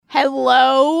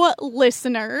Hello,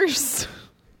 listeners.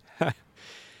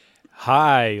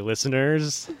 Hi,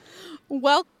 listeners.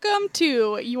 Welcome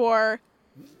to your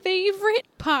favorite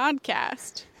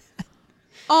podcast.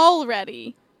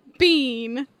 Already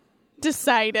being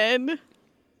decided.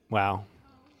 Wow.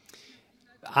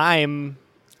 I'm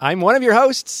one of your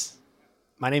hosts.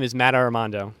 My name is Matt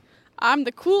Armando. I'm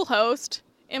the cool host,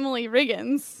 Emily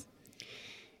Riggins.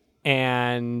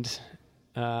 And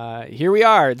here we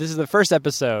are. This is the first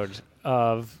episode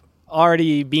of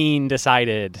Already Being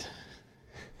Decided.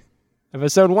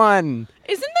 Episode 1.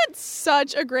 Isn't that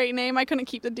such a great name? I couldn't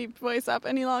keep the deep voice up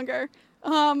any longer.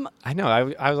 I know.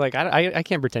 I was like, I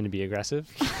can't pretend to be aggressive.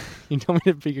 You told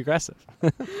me to be aggressive.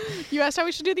 You asked how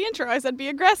we should do the intro. I said be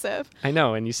aggressive. I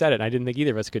know, and you said it. And I didn't think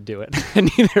either of us could do it.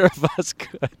 And neither of us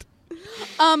could.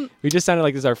 We just sounded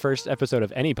like this is our first episode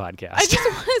of any podcast. I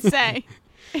just want to say,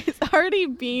 it's Already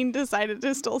Being Decided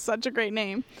is still such a great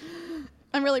name.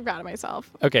 I'm really proud of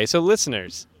myself. Okay, so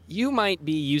listeners, you might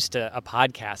be used to a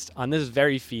podcast on this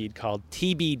very feed called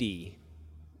TBD.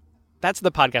 That's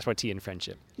the podcast about tea and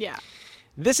friendship. Yeah.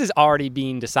 This is Already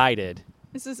Being Decided.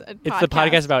 It's the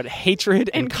podcast about hatred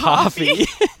and coffee.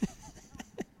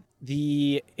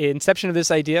 The inception of this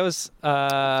idea was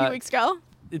a few weeks ago.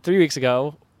 3 weeks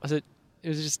ago. Was it? It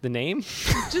was just the name.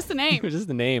 Just the name. It was just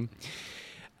the name.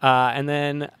 And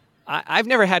then I've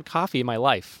never had coffee in my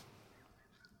life.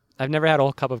 I've never had a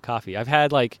whole cup of coffee. I've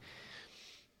had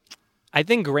I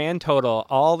think grand total,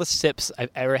 all the sips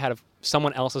I've ever had of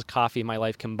someone else's coffee in my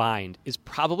life combined is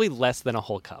probably less than a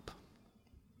whole cup.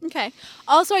 Okay.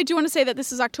 Also, I do want to say that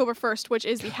this is October 1st, which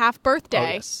is the half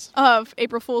birthday of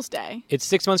April Fool's Day. It's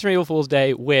 6 months from April Fool's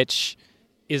Day, which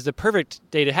is the perfect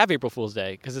day to have April Fool's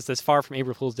Day because it's as far from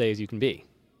April Fool's Day as you can be.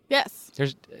 Yes.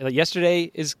 Yesterday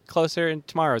is closer and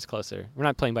tomorrow is closer. We're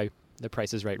not playing by the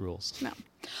Price is Right rules. No.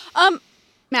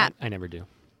 Matt. I never do.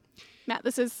 Matt,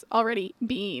 this is Already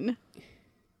Being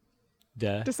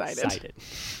Decided.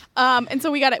 And so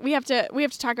we have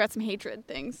to talk about some hatred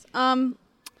things.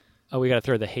 We got to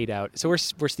throw the hate out. So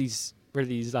we're these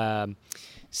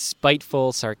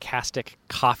spiteful, sarcastic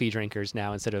coffee drinkers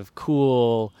now instead of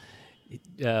cool,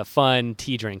 fun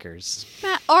tea drinkers.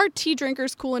 Matt, are tea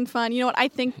drinkers cool and fun? You know what? I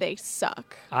think they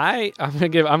suck. I'm gonna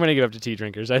give up to tea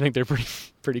drinkers. I think they're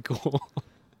pretty cool.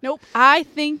 Nope, I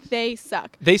think they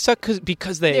suck. They suck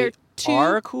because they're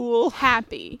are cool.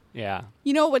 Happy. Yeah.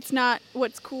 You know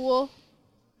what's cool?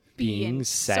 Being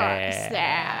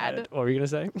sad. What were you gonna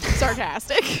say?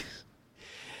 Sarcastic.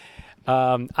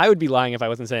 I would be lying if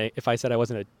I said I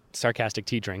wasn't a sarcastic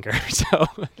tea drinker. So.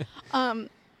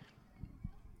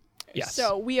 Yes.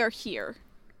 So we are here.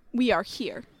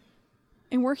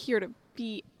 And we're here to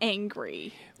be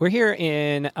angry. We're here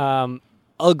in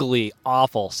ugly,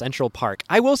 awful Central Park.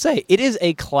 I will say, it is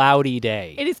a cloudy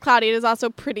day. It is cloudy. It is also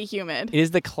pretty humid. It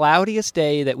is the cloudiest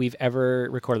day that we've ever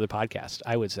recorded the podcast,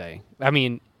 I would say. I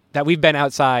mean, that we've been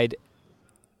outside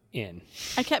in.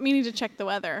 I kept meaning to check the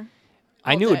weather.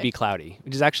 I knew it would be cloudy,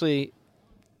 which is actually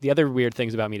the other weird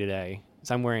things about me today.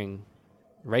 Is I'm wearing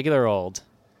regular old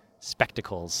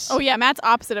spectacles. Oh, yeah. Matt's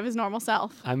opposite of his normal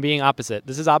self. I'm being opposite.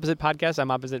 This is opposite podcast.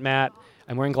 I'm opposite Matt.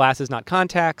 I'm wearing glasses, not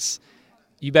contacts.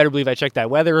 You better believe I checked that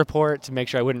weather report to make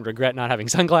sure I wouldn't regret not having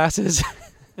sunglasses.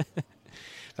 But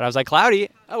I was like,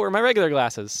 cloudy. Oh, where are my regular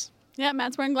glasses? Yeah,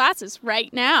 Matt's wearing glasses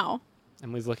right now.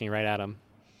 Emily's looking right at him.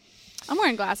 I'm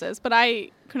wearing glasses, but I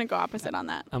couldn't go opposite on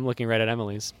that. I'm looking right at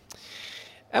Emily's.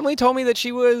 Emily told me that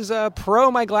she was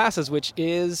pro my glasses, which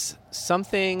is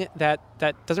something that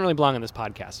doesn't really belong on this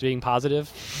podcast. Being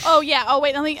positive. Oh yeah. Oh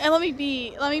wait. Let me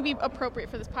be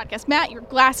appropriate for this podcast. Matt, your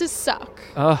glasses suck.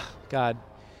 Oh God.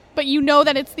 But you know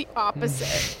that it's the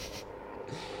opposite.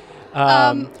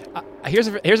 Here's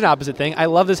an opposite thing. I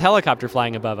love this helicopter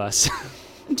flying above us.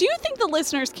 Do you think the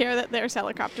listeners care that there's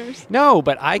helicopters? No,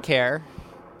 but I care.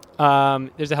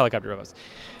 There's a helicopter above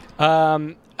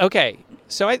us. Okay.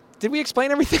 So did we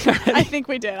explain everything already? I think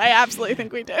we did. I absolutely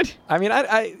think we did. I mean,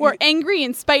 we're angry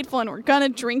and spiteful, and we're gonna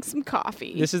drink some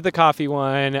coffee. This is the coffee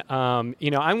one.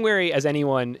 I'm wary as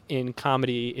anyone in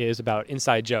comedy is about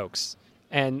inside jokes,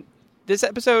 and this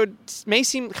episode may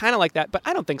seem kind of like that, but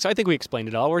I don't think so. I think we explained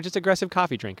it all. We're just aggressive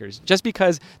coffee drinkers. Just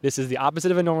because this is the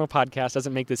opposite of a normal podcast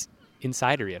doesn't make this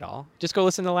insidery at all. Just go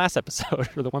listen to the last episode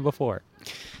or the one before.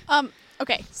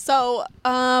 Okay. So,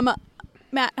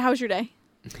 Matt, how was your day?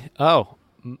 Oh.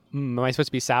 Am I supposed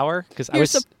to be sour? Because I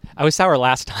was sour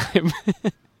last time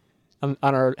on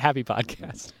our happy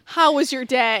podcast. How was your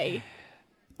day?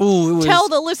 Ooh, Tell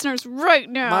the listeners right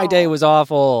now. My day was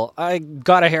awful. I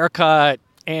got a haircut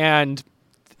and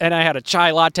I had a chai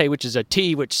latte, which is a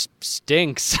tea, which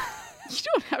stinks. You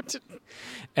don't have to.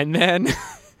 And then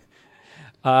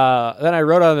Then I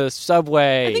rode on the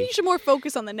subway. I think you should more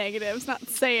focus on the negatives, not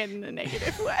say it in a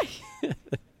negative way.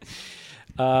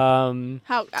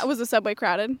 How was the subway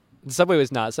crowded? The subway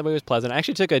was not. The subway was pleasant. I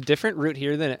actually took a different route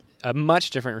here than a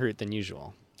much different route than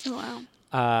usual. Oh,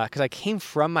 wow. Because I came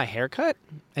from my haircut.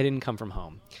 I didn't come from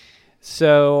home.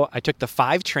 So I took the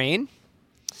 5 train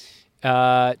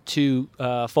to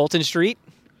Fulton Street,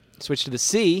 switched to the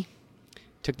C,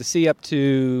 took the C up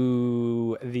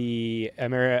to the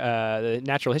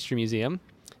Natural History Museum,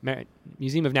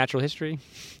 Museum of Natural History,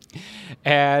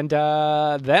 and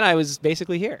then I was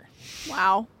basically here.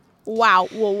 Wow. Wow.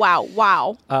 Wow.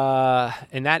 Wow.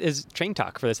 And that is Train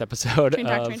Talk for this episode.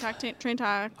 Train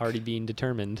talk. Already being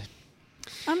determined.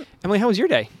 Emily, how was your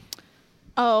day?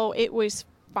 Oh, it was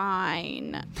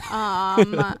fine.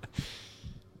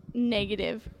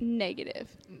 Negative.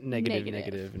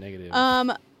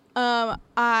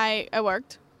 I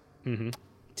worked. Mm-hmm.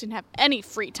 Didn't have any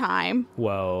free time.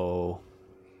 Whoa.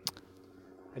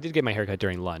 I did get my haircut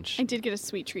during lunch. I did get a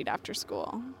sweet treat after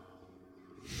school.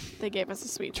 They gave us a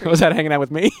sweet treat. Was that hanging out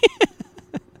with me?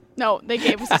 No, they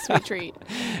gave us a sweet treat.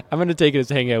 I'm going to take it as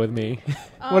hanging out with me.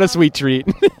 What a sweet treat.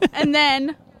 And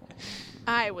then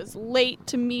I was late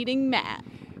to meeting Matt.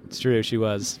 It's true, she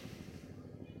was.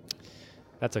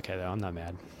 That's okay, though. I'm not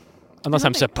mad. Unless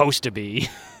I'm supposed to be.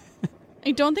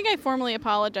 I don't think I formally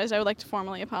apologized. I would like to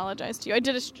formally apologize to you. I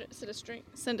did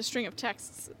send a string of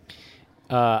texts.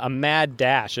 A mad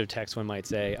dash of text, one might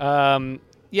say.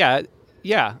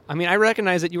 Yeah. I mean, I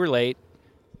recognize that you were late,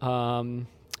 and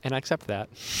I accept that.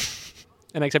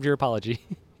 And I accept your apology.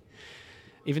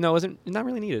 Even though it wasn't not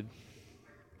really needed.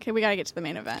 Okay, we got to get to the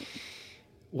main event.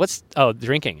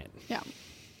 Drinking it. Yeah.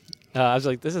 I was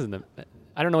like, this isn't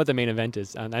I don't know what the main event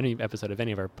is on any episode of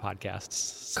any of our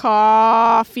podcasts.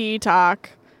 Coffee talk.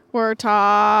 We're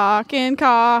talking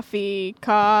coffee.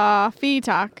 Coffee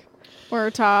talk.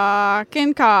 We're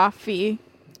talking coffee.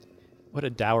 What a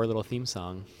dour little theme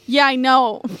song. Yeah, I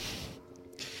know.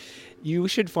 You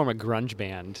should form a grunge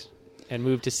band and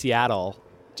move to Seattle.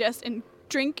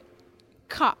 Drink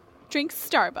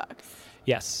Starbucks.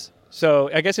 Yes. So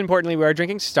I guess importantly, we are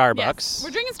drinking Starbucks. Yes,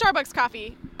 we're drinking Starbucks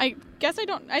coffee. I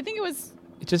think it was...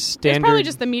 It's just standard. It's probably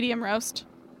just the medium roast.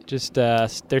 Just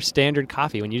their standard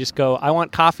coffee. When you just go, I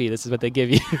want coffee, this is what they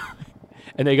give you.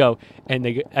 And they go, I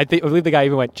believe the guy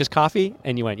even went, just coffee?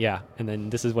 And you went, yeah. And then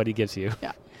this is what he gives you.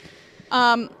 Yeah.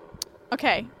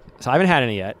 Okay. So I haven't had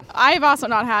any yet. I've also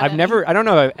not had any. I don't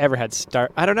know if I've ever had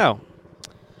I don't know.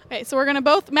 Okay, so we're going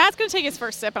to Matt's going to take his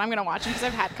first sip, and I'm going to watch him because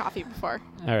I've had coffee before.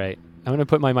 All right. I'm going to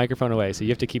put my microphone away, so you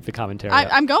have to keep the commentary up.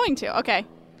 I'm going to. Okay.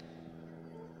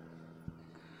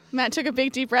 Matt took a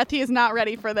big deep breath. He is not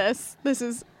ready for this. This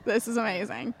is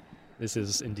amazing. This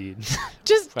is indeed.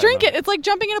 Just drink it. It's like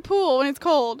jumping in a pool when it's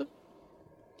cold.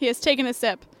 He has taken a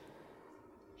sip.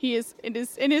 It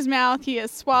is in his mouth. He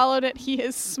has swallowed it. He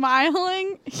is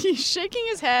smiling. He's shaking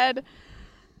his head.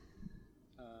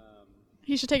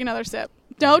 He should take another sip.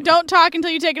 Don't talk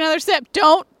until you take another sip.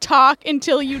 Don't talk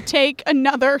until you take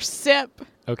another sip.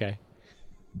 Okay.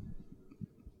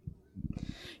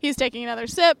 He's taking another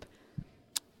sip.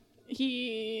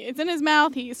 It's in his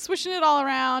mouth. He's swishing it all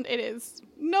around. It is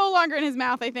no longer in his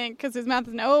mouth, I think, because his mouth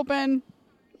is now open.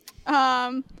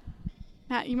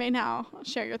 Matt, you may now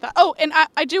share your thoughts. Oh, and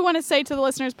I do want to say to the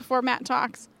listeners before Matt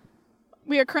talks,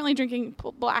 we are currently drinking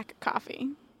black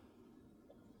coffee.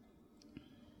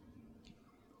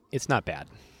 It's not bad.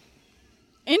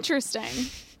 Interesting.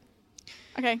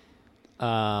 Okay.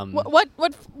 What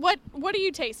are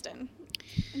you tasting?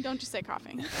 And don't just say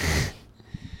coffee.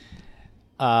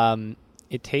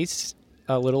 It tastes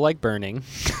a little like burning.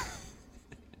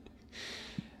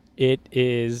 It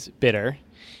is bitter.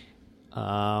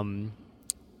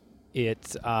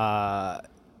 It's kind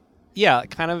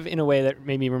of in a way that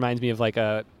maybe reminds me of like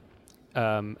a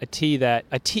tea.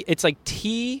 It's like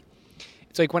tea.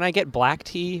 It's like when I get black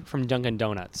tea from Dunkin'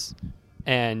 Donuts,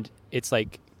 and it's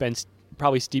like been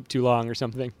probably steeped too long or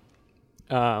something.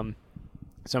 So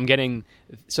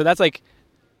that's like,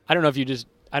 I don't know if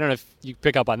you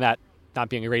pick up on that not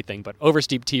being a great thing, but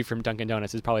oversteeped tea from Dunkin'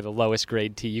 Donuts is probably the lowest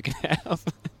grade tea you can have.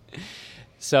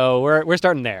 So we're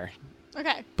starting there.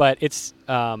 Okay. But it's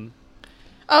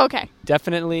okay.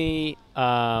 Definitely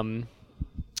palatable.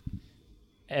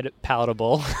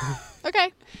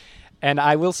 Okay. And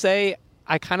I will say,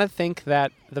 I kind of think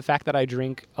that the fact that I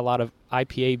drink a lot of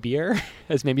IPA beer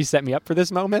has maybe set me up for this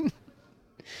moment.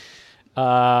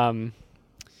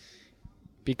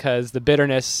 Because the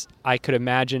bitterness, I could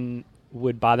imagine,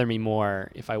 would bother me more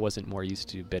if I wasn't more used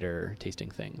to bitter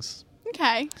tasting things.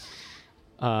 Okay.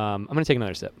 I'm going to take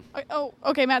another sip. Oh,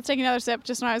 okay. Matt's taking another sip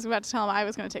just when I was about to tell him I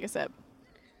was going to take a sip.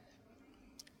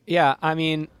 Yeah, I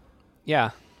mean, yeah,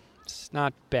 it's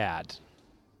not bad.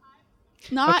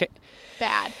 Not Okay.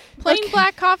 bad. Plain Okay.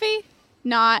 black coffee,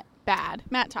 not bad.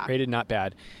 Matt, talk. Rated not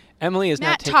bad. Emily is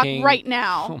Matt, now talk taking... right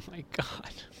now. Oh, my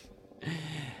God.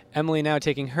 Emily now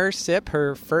taking her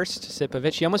first sip of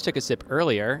it. She almost took a sip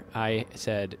earlier. I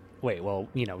said, wait, well,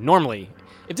 normally,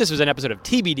 if this was an episode of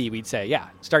TBD, we'd say, yeah,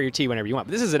 start your tea whenever you want.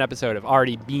 But this is an episode of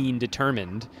already being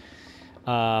determined,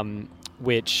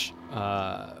 which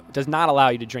does not allow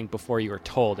you to drink before you are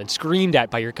told and screamed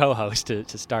at by your co-host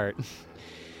to start.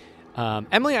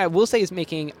 Emily, I will say, is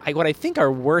making what I think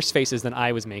are worse faces than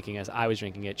I was making as I was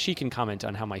drinking it. She can comment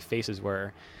on how my faces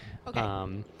were.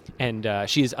 Okay. And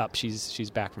she's up. She's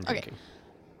back from drinking.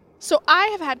 So I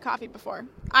have had coffee before.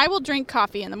 I will drink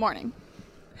coffee in the morning.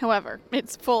 However,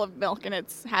 it's full of milk and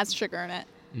it has sugar in it.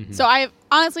 Mm-hmm. So I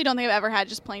honestly don't think I've ever had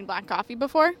just plain black coffee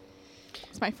before.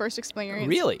 It's my first experience.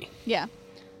 Really? Yeah.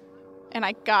 And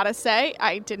I gotta say,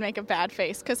 I did make a bad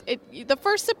face because the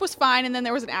first sip was fine, and then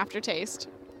there was an aftertaste,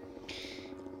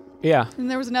 Yeah.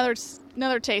 and there was another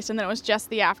taste, and then it was just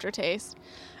the aftertaste,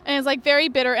 and it's like very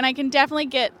bitter. And I can definitely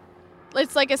get,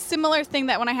 it's like a similar thing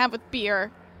that when I have with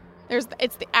beer,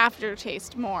 it's the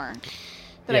aftertaste more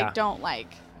that Yeah. I don't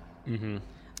like. Mm-hmm.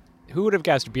 Who would have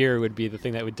guessed beer would be the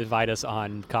thing that would divide us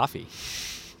on coffee?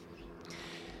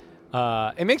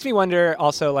 It makes me wonder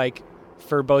also, like,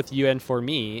 for both you and for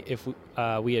me, if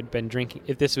we had been drinking,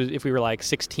 if we were like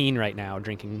 16 right now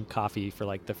drinking coffee for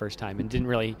like the first time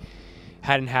and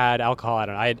hadn't had alcohol. I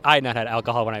don't know. I had not had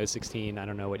alcohol when I was 16. I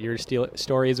don't know what your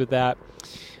story is with that.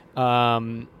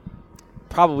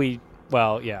 Probably.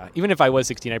 Well, yeah. Even if I was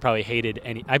 16, I probably hated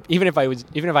even if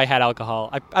I had alcohol,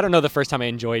 I don't know the first time I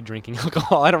enjoyed drinking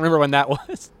alcohol. I don't remember when that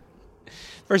was.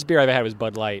 First beer I ever had was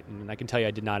Bud Light, and I can tell you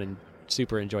I did not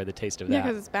super enjoy the taste of that. Yeah,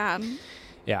 because it's bad.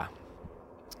 Yeah.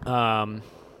 Yeah,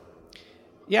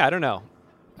 I don't know.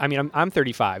 I mean, I'm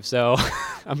 35, so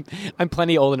I'm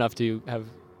plenty old enough to have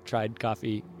tried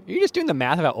coffee. Are you just doing the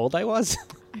math of how old I was?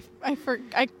 I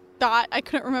thought I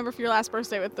couldn't remember if your last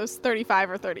birthday was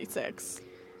 35 or 36.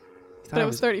 But it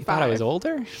was 35. Thought I was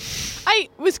older? I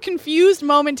was confused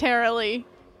momentarily,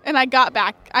 and I got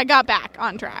back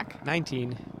on track.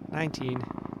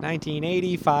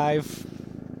 1985.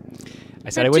 I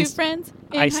said Her I wouldn't. two friends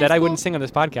in I high said I school, wouldn't sing on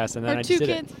this podcast, and then Her I two just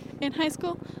did kids in high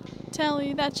school tell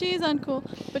me that she's uncool,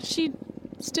 but she's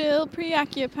still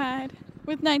preoccupied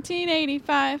with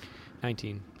 1985.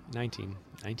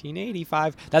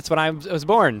 1985. That's when I was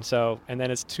born. So, and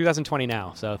then it's 2020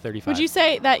 now. So 35. Would you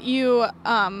say that you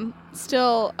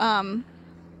still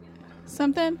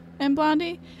something in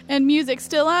Blondie and music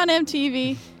still on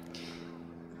MTV?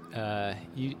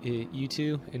 You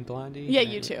two in Blondie? Yeah,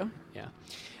 you two. Yeah.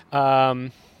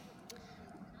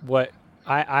 What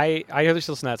I just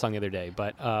listened to that song the other day,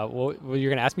 but you're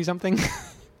gonna ask me something?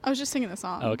 I was just singing the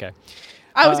song. Oh, okay.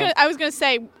 I was gonna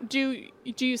say, do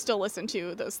you still listen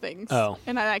to those things? Oh.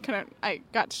 And I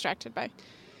got distracted by.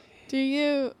 Do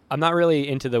you? I'm not really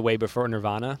into the Way Before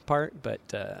Nirvana part, but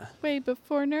Way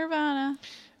Before Nirvana.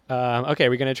 okay,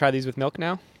 we're gonna try these with milk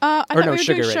now. I thought we were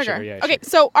sugar, doing right, sugar. yeah, Okay, sugar.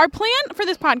 so our plan for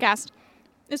this podcast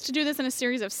is to do this in a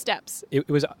series of steps. It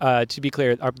was to be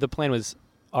clear, the plan was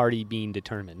already being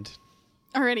determined.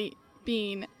 Already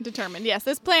being determined. Yes,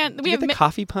 this plan. Do you get the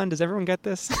coffee pun? Does everyone get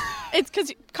this? It's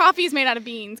because coffee is made out of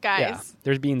beans, guys. Yeah,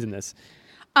 there's beans in this.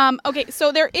 Okay,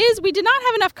 so we did not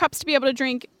have enough cups to be able to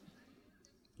drink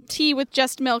tea with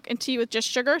just milk and tea with just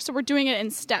sugar, so we're doing it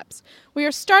in steps. We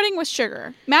are starting with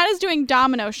sugar. Matt is doing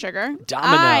Domino sugar.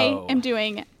 I am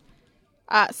doing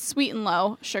sweet and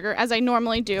low sugar, as I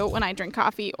normally do when I drink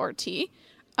coffee or tea.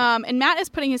 And Matt is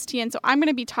putting his tea in, so I'm going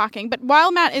to be talking. But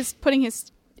while Matt is putting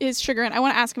his sugar in, I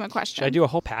want to ask him a question. Should I do a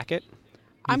whole packet?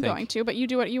 I'm going to, but you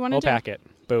do what you want to do. Whole packet.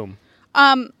 Boom.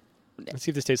 Let's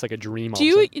see if this tastes like a dream. Do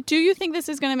you think this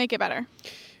is going to make it better?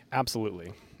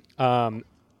 Absolutely.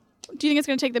 Do you think it's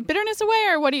going to take the bitterness away,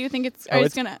 or what do you think it's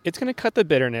going to? It's going to cut the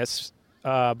bitterness,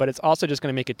 but it's also just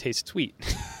going to make it taste sweet.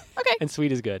 Okay. And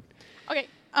sweet is good. Okay.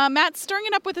 Matt's stirring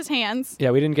it up with his hands.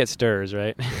 Yeah, we didn't get stirs,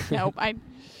 right? Nope.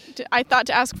 I thought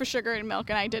to ask for sugar and milk,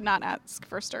 and I did not ask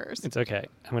for stirs. It's okay.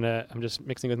 I'm just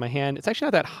mixing with my hand. It's actually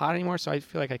not that hot anymore, so I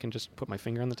feel like I can just put my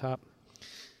finger on the top.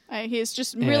 He's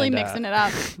just really mixing it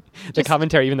up. The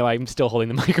commentary, even though I'm still holding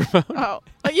the microphone. Oh,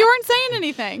 you weren't saying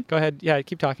anything. Go ahead. Yeah,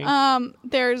 keep talking.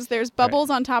 There's bubbles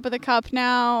on top of the cup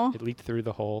now. It leaked through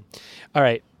the hole. All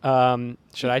right.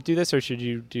 Should I do this, or should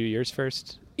you do yours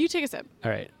first? You take a sip.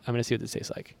 All right. I'm going to see what this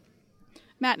tastes like.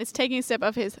 Matt is taking a sip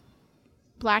of his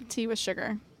black tea with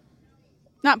sugar.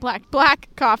 Not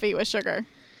black coffee with sugar.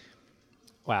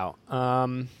 Wow.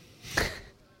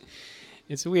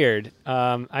 It's weird.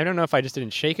 I don't know if I just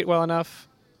didn't shake it well enough,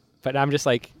 But I'm just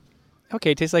like,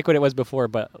 okay, it tastes like what it was before,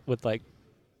 but with like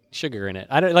sugar in it.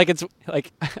 I don't like it's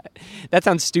like that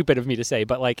sounds stupid of me to say,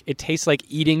 but like it tastes like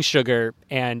eating sugar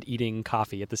and eating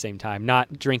coffee at the same time,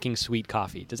 not drinking sweet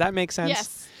coffee. Does that make sense?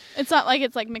 Yes. It's not like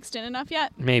it's like mixed in enough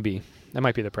yet. Maybe. That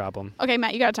might be the problem. Okay,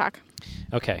 Matt, you got to talk.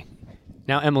 Okay.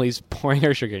 Now Emily's pouring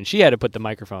her sugar in. She had to put the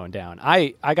microphone down.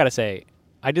 I got to say,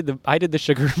 I did the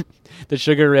sugar the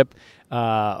sugar rip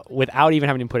without even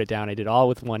having to put it down. I did all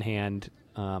with one hand.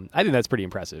 I think that's pretty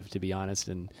impressive, to be honest,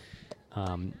 and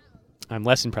I'm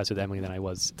less impressed with Emily than I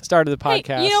was at the start of the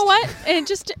podcast. Hey, you know what?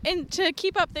 And to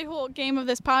keep up the whole game of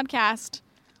this podcast,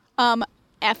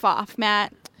 F off,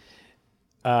 Matt.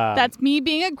 That's me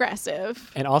being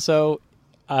aggressive. And also,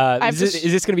 is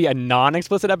this going to be a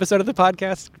non-explicit episode of the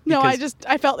podcast? No,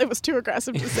 I felt it was too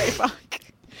aggressive to say fuck.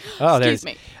 Oh, Excuse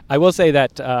me. I will say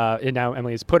that now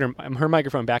Emily has put her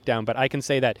microphone back down, but I can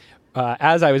say that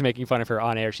as I was making fun of her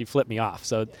on air, she flipped me off.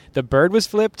 So the bird was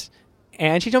flipped,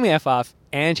 and she told me F off,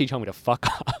 and she told me to fuck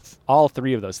off. All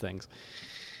three of those things.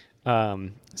 So,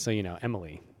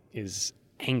 Emily is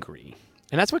angry.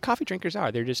 And that's what coffee drinkers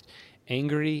are. They're just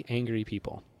angry, angry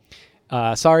people.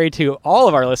 Sorry to all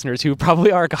of our listeners who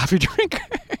probably are coffee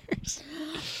drinkers.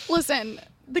 Listen,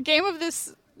 the game of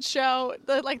this show,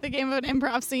 the game of an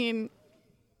improv scene,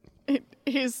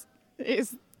 is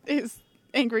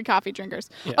angry coffee drinkers.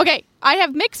 Yeah. Okay, I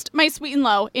have mixed my sweet and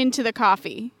low into the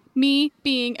coffee. Me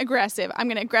being aggressive. I'm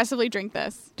going to aggressively drink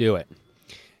this. Do it.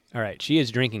 All right, she is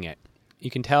drinking it.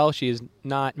 You can tell she is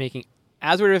not making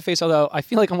as weird of a face, although I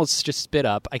feel like almost just spit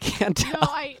up. I can't tell.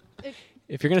 No,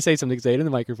 if you're going to say something, say it in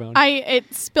the microphone.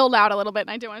 It spilled out a little bit,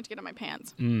 and I didn't want it to get on my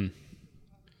pants.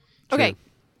 Okay.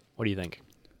 What do you think?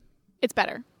 It's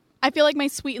better. I feel like my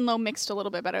sweet and low mixed a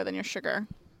little bit better than your sugar.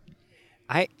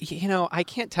 I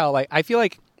can't tell. Like, I feel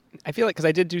like because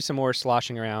I did do some more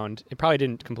sloshing around. It probably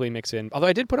didn't completely mix in. Although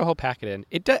I did put a whole packet in.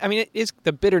 It does. I mean, it is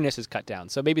the bitterness is cut down.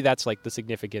 So maybe that's like the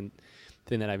significant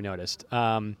thing that I've noticed.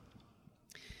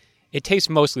 It tastes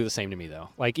mostly the same to me though.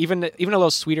 Like even a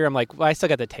little sweeter. I'm like, well, I still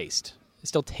got the taste. It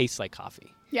still tastes like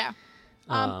coffee. Yeah.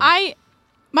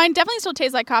 Mine definitely still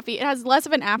tastes like coffee. It has less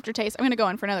of an aftertaste. I'm going to go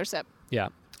in for another sip. Yeah.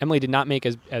 Emily did not make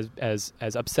as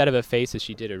upset of a face as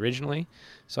she did originally.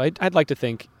 So I'd like to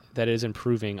think that it is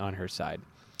improving on her side.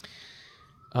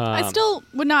 I still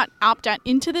would not opt out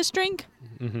into this drink,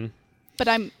 but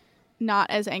I'm not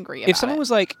as angry about it. If someone was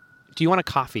like, do you want a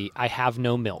coffee? I have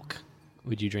no milk.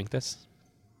 Would you drink this?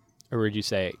 Or would you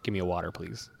say, give me a water,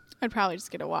 please? I'd probably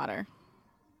just get a water.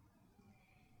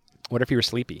 What if you were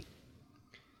sleepy?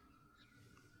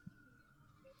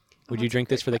 Would you drink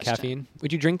this for the caffeine?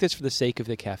 Would you drink this for the sake of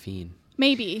the caffeine?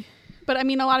 Maybe. But I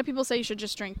mean, a lot of people say you should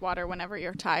just drink water whenever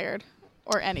you're tired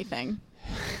or anything.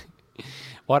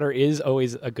 Water is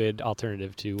always a good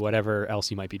alternative to whatever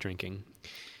else you might be drinking.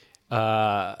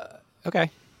 Okay.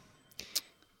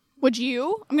 Would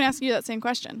you? I'm going to ask you that same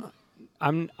question.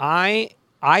 I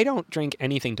don't drink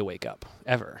anything to wake up,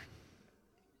 ever.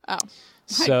 Oh.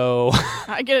 So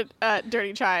I get a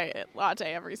dirty chai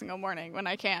latte every single morning when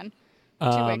I can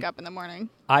to wake up in the morning.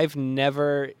 I've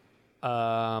never...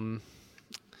 I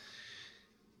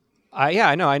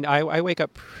wake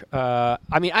up. I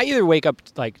either wake up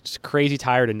like crazy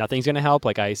tired and nothing's gonna help,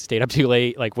 like I stayed up too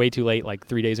late, like way too late, like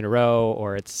 3 days in a row,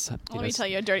 or it's. Let me tell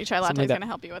you, a dirty chai latte is gonna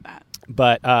help you with that.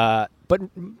 But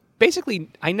basically,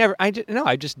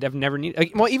 I just have never need.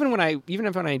 Like, well, even when I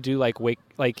do like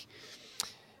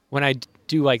when I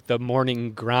do like the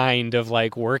morning grind of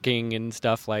like working and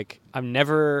stuff, like I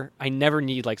never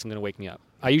need like something to wake me up.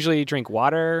 I usually drink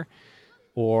water.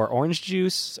 Or orange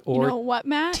juice, or you know what,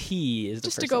 Matt? Tea is the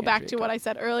just first to go thing back to what I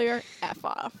said earlier. F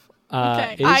off.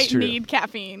 Okay, I need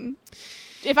caffeine.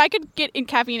 If I could get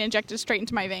caffeine injected straight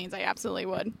into my veins, I absolutely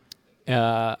would.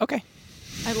 Okay.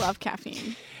 I love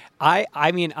caffeine.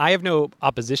 I mean, I have no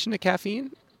opposition to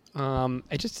caffeine. I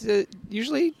just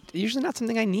usually not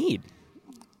something I need.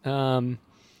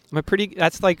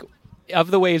 That's like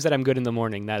of the ways that I'm good in the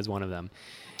morning. That is one of them.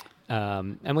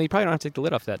 Emily, you probably don't have to take the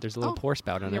lid off that. There's a little pour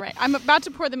spout on it. You're right. I'm about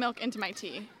to pour the milk into my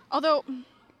tea. Although...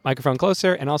 Microphone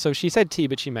closer. And also, she said tea,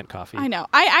 but she meant coffee. I know.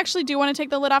 I actually do want to take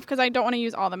the lid off because I don't want to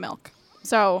use all the milk.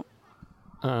 So...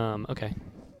 Okay.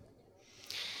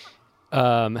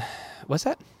 What's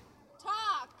that?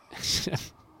 Talk!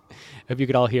 If you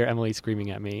could all hear Emily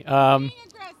screaming at me. Being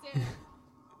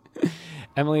aggressive.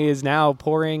 Emily is now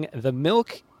pouring the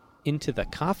milk into the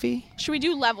coffee. Should we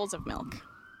do levels of milk?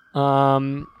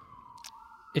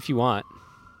 If you want.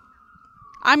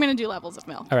 I'm going to do levels of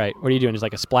milk. All right. What are you doing? Just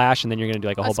like a splash, and then you're going to do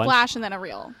like a whole bunch? A splash and then a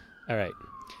reel. All right.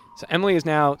 So Emily is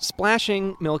now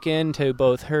splashing milk into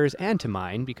both hers and to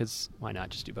mine, because why not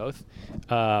just do both?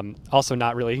 Also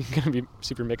not really going to be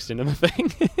super mixed into the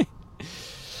thing.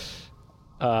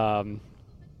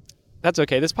 That's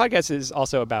okay. This podcast is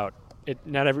also about it.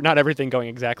 Not everything going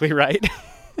exactly right.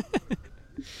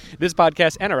 This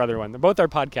podcast and our other one. Both our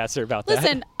podcasts are about that.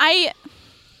 Listen, I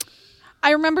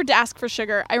remembered to ask for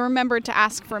sugar. I remembered to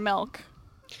ask for milk.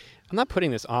 I'm not putting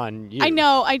this on you. I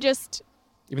know.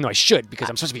 Even though I should, because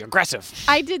I'm supposed to be aggressive.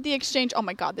 I did the exchange. Oh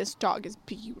my God, this dog is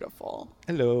beautiful.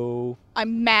 Hello.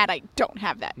 I'm mad I don't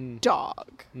have that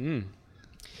dog.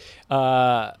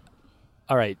 All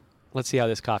right. Let's see how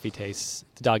this coffee tastes.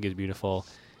 The dog is beautiful.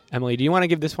 Emily, do you want to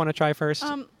give this one a try first?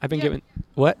 I've been given...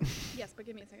 What? Yes, but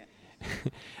give me a second.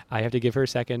 I have to give her a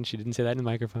second. She didn't say that in the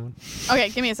microphone. Okay,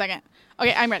 give me a second.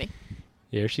 Okay, I'm ready.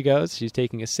 Here she goes. She's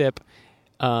taking a sip.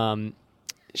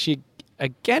 She,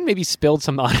 again, maybe spilled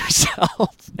some on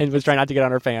herself and was trying not to get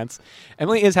on her pants.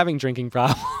 Emily is having drinking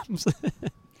problems.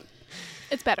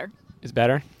 It's better. It's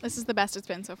better? This is the best it's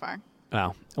been so far.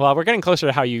 Wow. Well, we're getting closer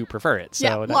to how you prefer it. So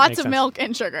yeah, that lots makes of sense. milk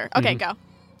and sugar. Okay, go.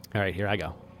 All right, here I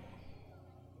go.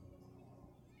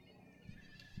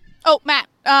 Oh, Matt.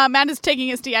 Matt is taking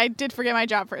his tea. I did forget my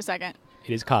job for a second.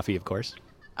 It is coffee, of course.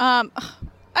 I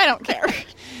don't care.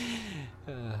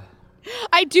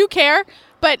 I do care,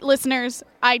 but listeners,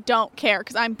 I don't care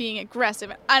because I'm being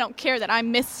aggressive. I don't care that I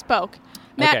misspoke.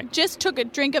 Matt just took a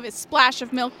drink of his splash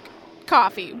of milk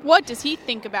coffee. What does he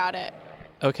think about it?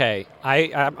 Okay,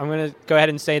 I'm going to go ahead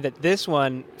and say that this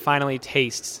one finally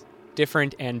tastes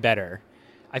different and better.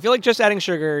 I feel like just adding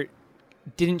sugar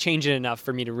didn't change it enough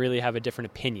for me to really have a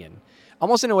different opinion.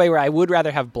 Almost in a way where I would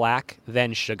rather have black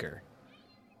than sugar.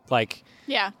 Like,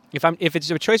 yeah, if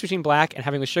it's a choice between black and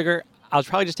having the sugar, I'll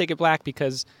probably just take it black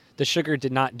because the sugar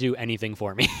did not do anything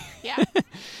for me. Yeah.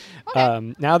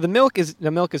 Okay. Now the milk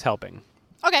is helping.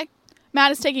 Okay.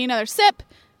 Matt is taking another sip.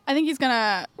 I think he's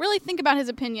gonna really think about his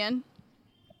opinion.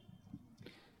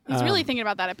 He's really thinking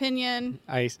about that opinion.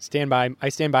 I stand by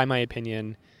my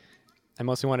opinion. I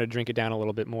mostly want to drink it down a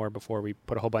little bit more before we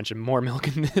put a whole bunch of more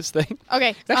milk in this thing.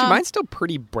 Okay. Actually, mine's still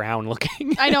pretty brown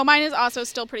looking. I know. Mine is also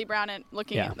still pretty brown and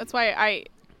looking. Yeah. That's why I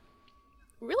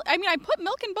put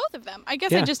milk in both of them. I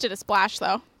guess I just did a splash,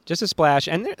 though. Just a splash.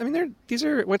 And these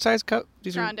are, what size cup?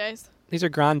 These Grandes. These are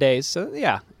grandes. So,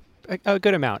 yeah, a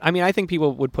good amount. I mean, I think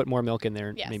people would put more milk in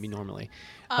there maybe normally.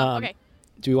 Okay.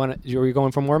 Are we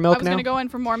going for more milk now? I was going to go in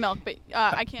for more milk, but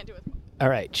I can't do it. All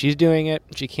right, she's doing it.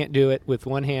 She can't do it with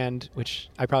one hand, which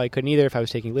I probably couldn't either if I was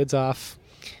taking lids off.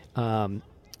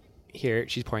 Here,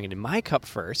 she's pouring it in my cup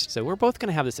first, so we're both going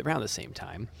to have this around the same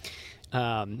time.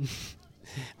 I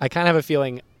kind of have a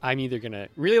feeling I'm either going to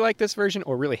really like this version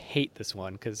or really hate this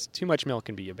one, because too much milk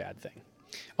can be a bad thing.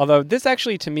 Although this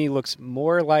actually, to me, looks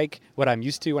more like what I'm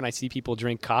used to when I see people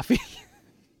drink coffee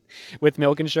with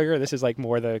milk and sugar. This is like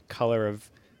more the color of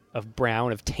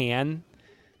brown, of tan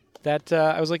that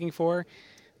I was looking for,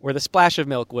 where the splash of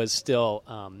milk was still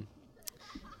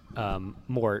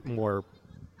more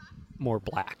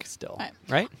black still,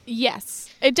 right?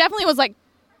 Yes. It definitely was like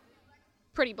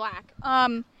pretty black.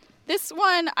 This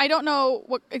one, I don't know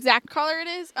what exact color it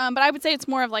is, but I would say it's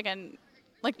more of like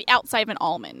the outside of an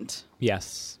almond.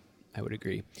 Yes, I would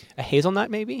agree. A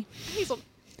hazelnut, maybe?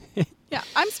 Yeah,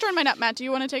 I'm stirring my nut, Matt. Do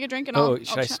you want to take a drink?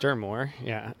 Should I stir more?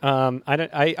 Yeah.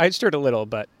 I stirred a little,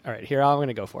 but all right, here, I'm going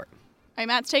to go for it. All right,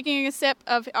 Matt's taking a sip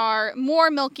of our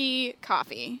more milky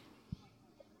coffee.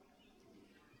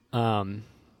 Yeah,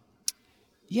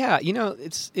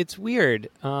 it's weird.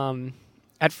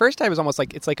 At first I was almost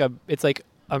like it's like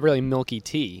a really milky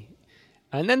tea.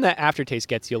 And then the aftertaste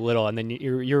gets you a little, and then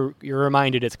you're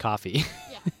reminded it's coffee.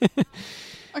 Yeah.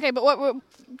 Okay, but what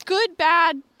good,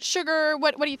 bad, sugar,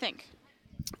 what do you think?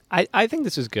 I think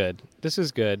this is good. This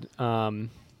is good.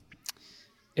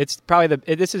 This is probably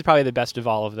the best of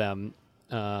all of them.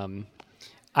 I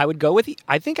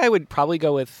think I would probably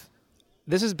go with,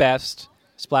 this is best,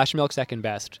 splash milk second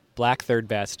best, black third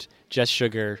best, just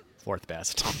sugar fourth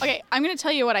best. Okay, I'm going to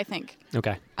tell you what I think.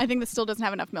 Okay. I think this still doesn't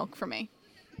have enough milk for me.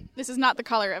 This is not the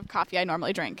color of coffee I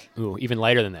normally drink. Ooh, even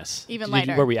lighter than this.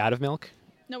 Lighter. Were we out of milk?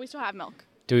 No, we still have milk.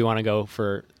 Do we want to go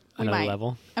for another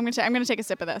level? I'm gonna take a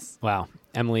sip of this. Wow,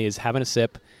 Emily is having a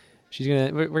sip.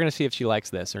 We're gonna see if she likes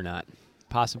this or not.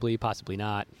 Possibly, possibly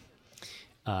not.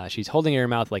 She's holding it in her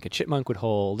mouth like a chipmunk would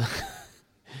hold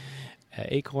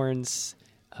acorns.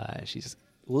 She's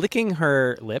licking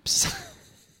her lips.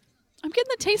 I'm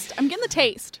getting the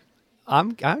taste.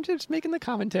 I'm just making the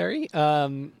commentary.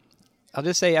 I'll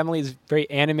just say Emily is very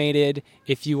animated.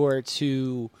 If you were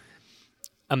to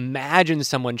imagine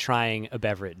someone trying a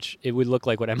beverage, it would look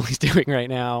like what Emily's doing right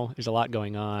now. There's a lot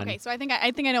going on. Okay, so I think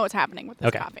I know what's happening with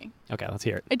this coffee. Okay, let's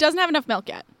hear it. It doesn't have enough milk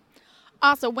yet.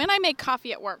 Also, when I make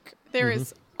coffee at work, there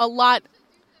is a lot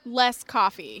less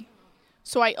coffee,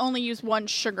 so I only use 1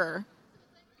 sugar.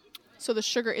 So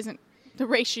the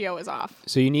ratio is off.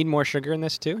 So you need more sugar in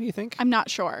this too, you think? I'm not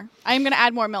sure. I am going to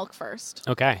add more milk first.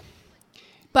 Okay.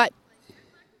 But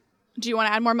do you want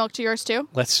to add more milk to yours too?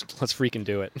 Let's freaking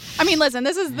do it. I mean, listen,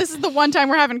 this is the one time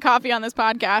we're having coffee on this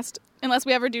podcast, unless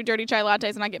we ever do dirty chai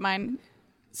lattes and I get mine.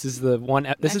 This is the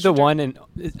one. This is the one, and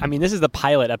I mean, this is the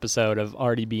pilot episode of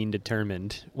already being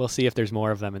determined. We'll see if there's more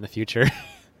of them in the future.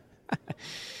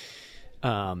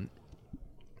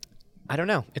 I don't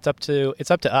know. It's up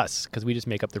to us because we just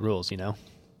make up the rules. You know.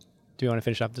 Do you want to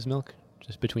finish off this milk?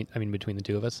 Just between the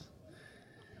two of us.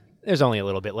 There's only a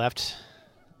little bit left.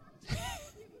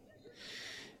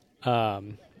 I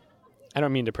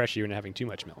don't mean to pressure you into having too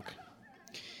much milk.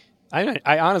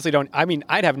 I honestly don't. I mean,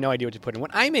 I'd have no idea what to put in.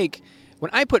 When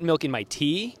I put milk in my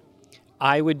tea,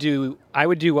 I would do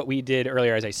what we did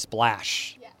earlier as a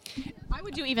splash. Yeah. I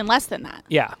would do even less than that.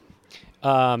 Yeah.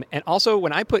 And also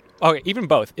when I put even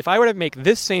both. If I were to make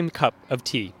this same cup of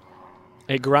tea,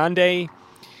 a grande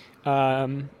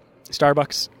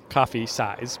Starbucks coffee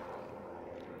size,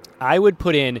 I would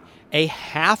put in a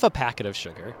half a packet of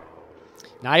sugar,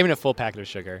 not even a full packet of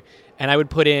sugar, and I would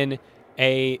put in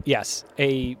a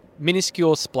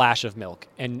minuscule splash of milk,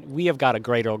 and we have got a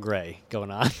great Earl Grey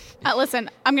going on. Listen,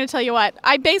 I'm going to tell you what.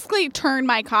 I basically turned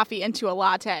my coffee into a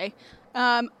latte.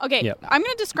 Okay, Yep. I'm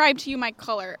going to describe to you my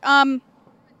color.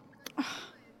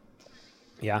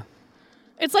 Yeah.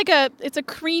 It's a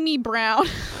creamy brown.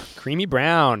 Creamy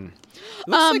brown. It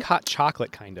looks like hot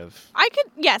chocolate, kind of.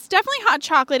 Yes, definitely hot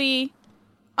chocolatey.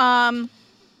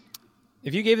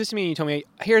 If you gave this to me and you told me,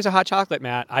 here's a hot chocolate,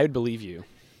 Matt, I would believe you.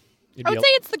 I would say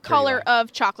it's the color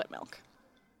of chocolate milk.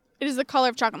 It is the color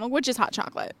of chocolate milk, which is hot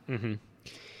chocolate. Mm-hmm.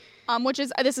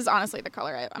 This is honestly the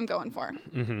color I'm going for.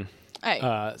 Mm-hmm.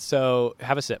 Right. So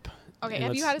have a sip. Okay,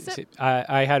 have you had a sip?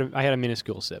 I had a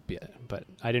minuscule sip, yeah, but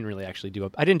I didn't really actually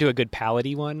I didn't do a good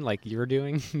palatey one like you're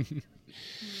doing.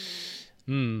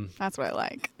 That's what I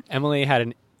like. Emily had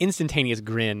an instantaneous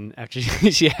grin after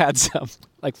she had some.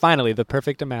 Like, finally, the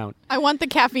perfect amount. I want the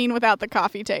caffeine without the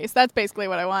coffee taste. That's basically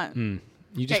what I want.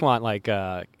 You just want,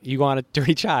 you want a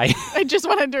dirty chai. I just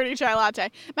want a dirty chai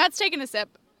latte. Matt's taking a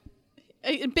sip.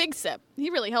 A big sip. He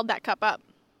really held that cup up.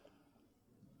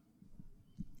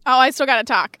 Oh, I still got to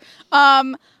talk.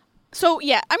 So,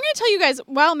 yeah, I'm going to tell you guys,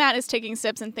 while Matt is taking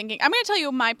sips and thinking, I'm going to tell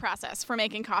you my process for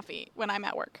making coffee when I'm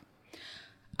at work.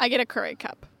 I get a Keurig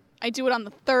cup. I do it on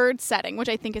the 3rd setting, which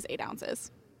I think is 8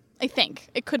 ounces. I think.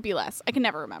 It could be less. I can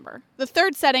never remember. The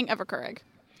 3rd setting of a Keurig.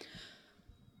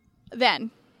 Then,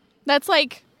 that's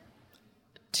like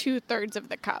 2/3 of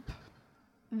the cup.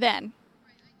 Then,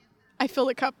 I fill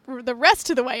the cup the rest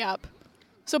of the way up.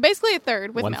 So basically a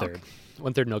third with milk.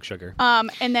 1/3 milk sugar.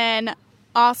 And then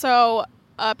also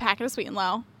a packet of Sweet and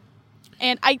Low.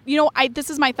 And this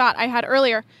is my thought I had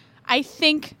earlier. I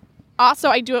think also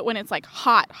I do it when it's like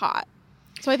hot.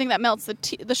 So I think that melts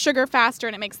the sugar faster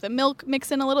and it makes the milk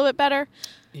mix in a little bit better.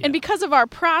 Yeah. And because of our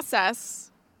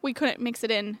process, we couldn't mix it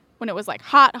in when it was like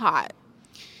hot,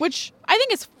 which I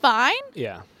think is fine.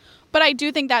 Yeah. But I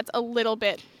do think that's a little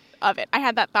bit of it. I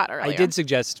had that thought earlier. I did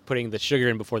suggest putting the sugar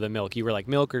in before the milk. You were like,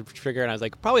 milk or sugar? And I was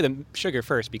like, probably the sugar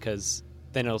first because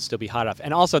then it'll still be hot enough.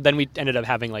 And also then we ended up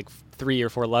having like 3 or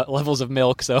 4 levels of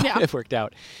milk, so yeah. It worked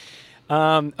out.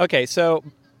 Okay, so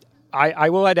I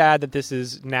will add that this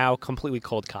is now completely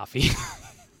cold coffee.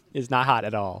 It's not hot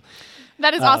at all.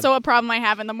 That is also a problem I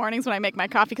have in the mornings when I make my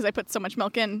coffee because I put so much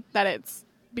milk in that it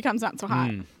becomes not so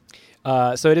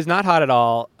hot. So it is not hot at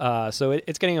all. So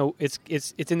it's getting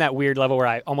it's in that weird level where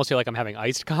I almost feel like I'm having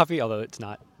iced coffee, although it's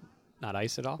not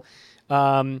ice at all.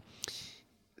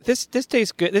 This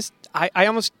tastes good. I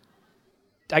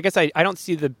don't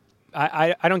see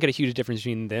I don't get a huge difference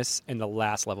between this and the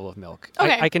last level of milk.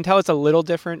 Okay. I can tell it's a little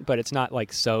different, but it's not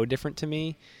like so different to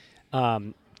me.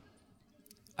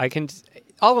 I can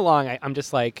all along. I'm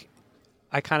just like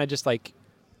I kind of just like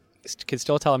can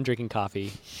still tell I'm drinking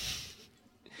coffee.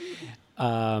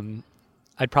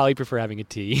 I'd probably prefer having a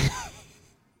tea.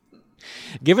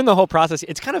 Given the whole process,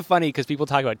 it's kind of funny because people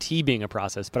talk about tea being a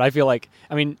process, but I feel like,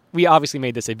 we obviously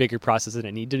made this a bigger process than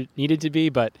it needed to be,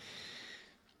 but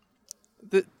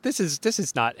this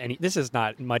is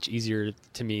not much easier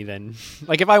to me than,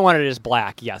 like, if I wanted it as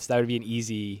black, yes, that would be an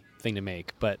easy thing to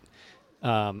make, but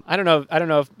I don't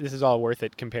know if this is all worth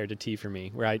it compared to tea for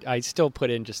me, where I still put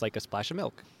in just like a splash of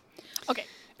milk. Okay.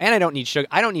 And I don't need sugar.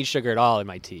 I don't need sugar at all in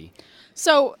my tea.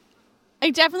 So I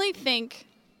definitely think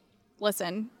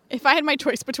listen, if I had my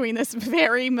choice between this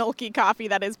very milky coffee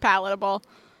that is palatable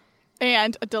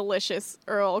and a delicious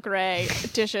Earl Grey,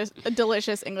 a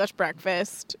delicious English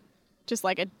breakfast, just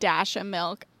like a dash of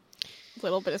milk, a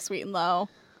little bit of sweet and low,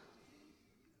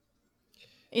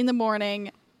 in the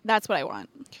morning, that's what I want.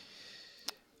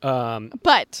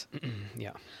 But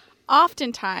yeah,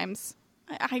 oftentimes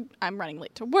I'm running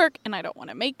late to work and I don't want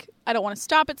to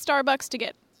stop at Starbucks to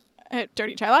get a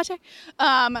dirty chai latte.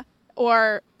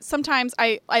 Or sometimes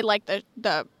I like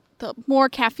the more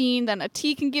caffeine than a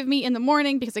tea can give me in the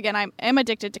morning because, again, I am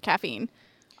addicted to caffeine.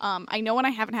 I know when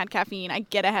I haven't had caffeine, I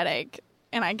get a headache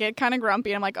and I get kind of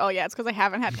grumpy. And I'm like, oh, yeah, it's because I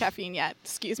haven't had caffeine yet.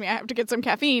 Excuse me, I have to get some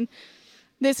caffeine.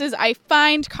 I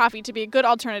find coffee to be a good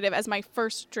alternative as my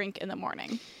first drink in the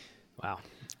morning. Wow.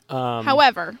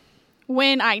 However,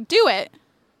 when I do it,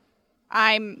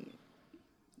 I'm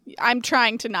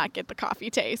trying to not get the coffee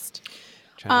taste.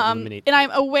 And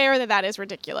I'm aware that is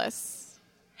ridiculous.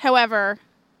 However,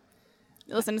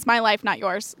 listen, it's my life, not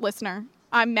yours, listener.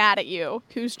 I'm mad at you.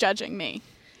 Who's judging me?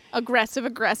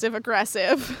 Aggressive.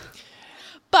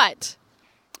 But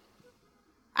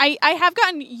I have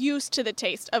gotten used to the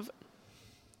taste of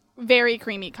very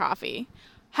creamy coffee.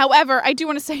 However, I do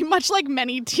want to say, much like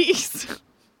many teas,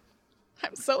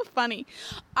 I'm so funny.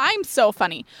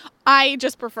 I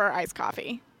just prefer iced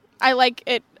coffee. I like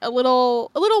it a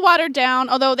little watered down,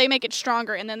 although they make it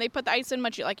stronger, and then they put the ice in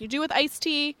much like you do with iced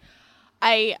tea.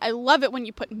 I love it when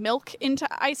you put milk into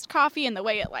iced coffee and the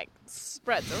way it like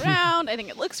spreads around. I think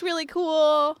it looks really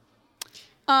cool.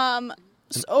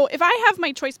 So if I have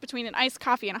my choice between an iced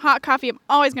coffee and a hot coffee, I'm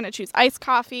always going to choose iced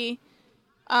coffee.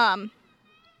 And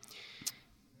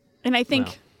I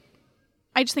think,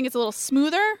 I just think it's a little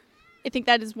smoother. I think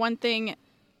that is one thing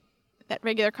that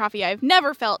regular coffee I've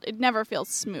never felt. It never feels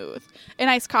smooth. And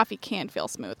iced coffee can feel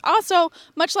smooth. Also,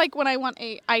 much like when I want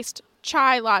a iced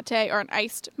chai latte or an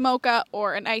iced mocha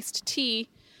or an iced tea,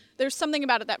 there's something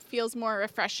about it that feels more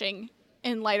refreshing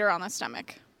and lighter on the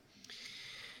stomach.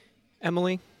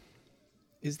 Emily,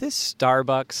 is this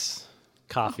Starbucks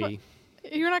coffee?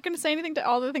 You're not going to say anything to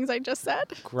all the things I just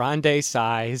said? Grande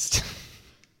sized.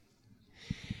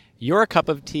 Your cup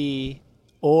of tea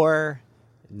or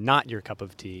not your cup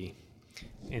of tea?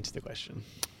 Answer the question.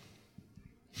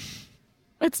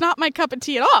 It's not my cup of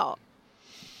tea at all.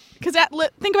 Because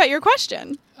think about your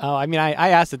question. Oh, I mean, I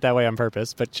asked it that way on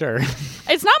purpose, but sure.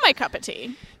 It's not my cup of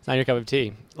tea. It's not your cup of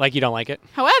tea. Like you don't like it?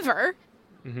 However,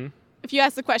 if you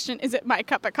ask the question, is it my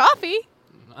cup of coffee?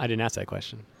 I didn't ask that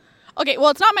question. Okay, well,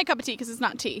 it's not my cup of tea because it's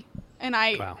not tea. And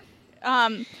Wow.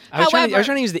 I was trying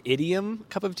to use the idiom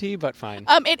cup of tea, but fine.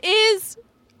 It is.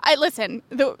 Listen.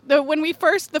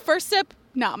 The first sip,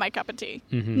 not my cup of tea.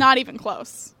 Not even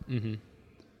close.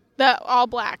 The all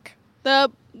black.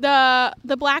 The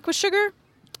black with sugar,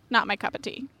 not my cup of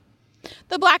tea.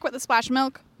 The black with a splash of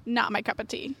milk, not my cup of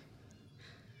tea.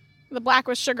 The black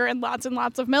with sugar and lots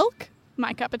of milk,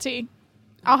 my cup of tea.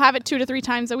 I'll have it 2 to 3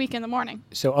 times a week in the morning.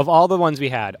 So of all the ones we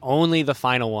had, only the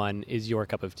final one is your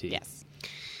cup of tea. Yes.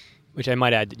 Which I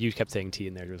might add, you kept saying tea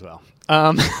in there as well.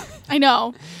 I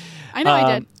know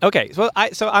I did. Okay, so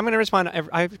I'm going to respond.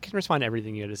 I can respond to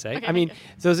everything you had to say. Okay, I mean,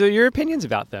 those are your opinions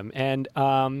about them, and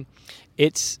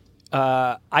it's.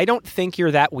 I don't think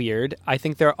you're that weird. I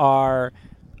think there are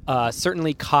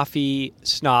certainly coffee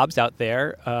snobs out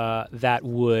there that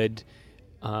would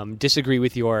disagree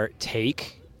with your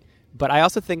take, but I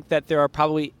also think that there are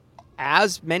probably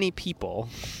as many people.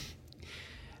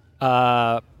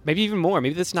 Maybe even more.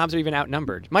 Maybe the snobs are even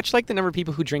outnumbered. Much like the number of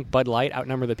people who drink Bud Light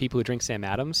outnumber the people who drink Sam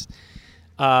Adams.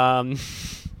 That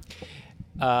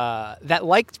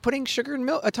like putting sugar and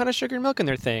milk, a ton of sugar and milk in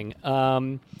their thing.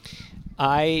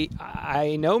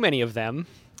 I know many of them.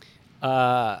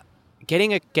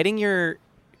 Getting your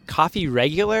coffee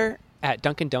regular at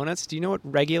Dunkin' Donuts. Do you know what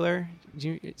regular?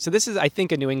 So this is, I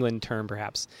think, a New England term,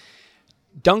 perhaps.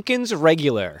 Dunkin's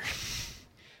regular.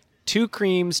 2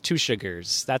 creams, 2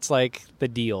 sugars. That's like the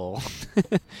deal.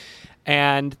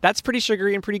 And that's pretty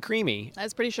sugary and pretty creamy.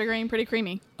 That's pretty sugary and pretty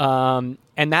creamy. And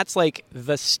that's like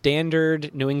the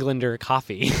standard New Englander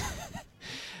coffee.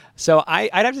 So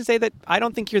I'd have to say that I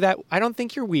don't think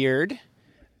you're weird,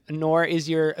 nor is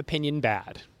your opinion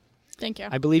bad. Thank you.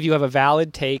 I believe you have a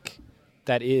valid take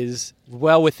that is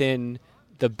well within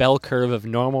the bell curve of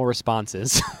normal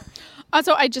responses.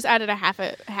 Also, I just added a half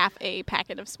a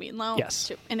packet of Sweet and Low.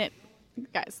 Yes. And it,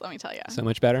 guys, let me tell you. So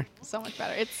much better? So much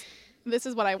better. This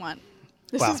is what I want.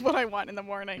 This Wow. is what I want in the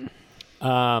morning.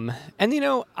 And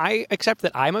I accept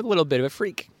that I'm a little bit of a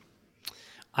freak.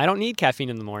 I don't need caffeine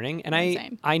in the morning, and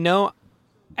I know,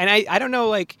 and I don't know,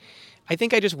 like, I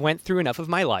think I just went through enough of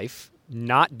my life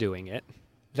not doing it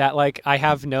that like I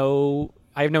have no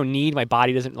need. My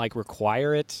body doesn't like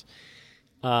require it.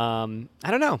 I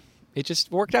don't know. It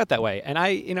just worked out that way. And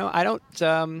I don't,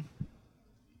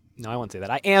 no, I won't say that.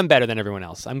 I am better than everyone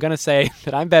else. I'm going to say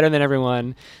that I'm better than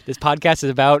everyone. This podcast is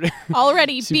about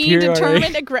already being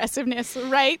determined aggressiveness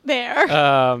right there.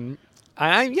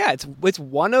 It's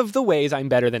one of the ways I'm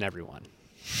better than everyone.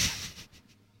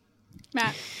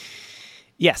 Matt.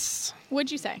 Yes.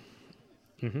 Would you say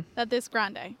that this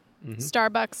grande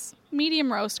Starbucks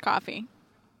medium roast coffee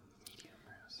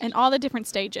and all the different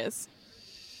stages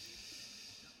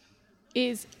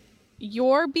is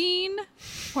your bean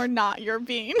or not your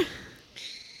bean?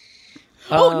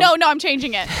 No, I'm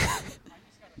changing it.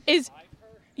 Is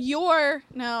your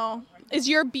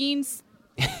beans...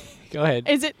 Go ahead.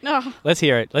 Is it... No. Let's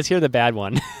hear it. Let's hear the bad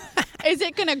one. Is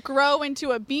it going to grow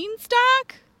into a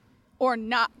beanstalk or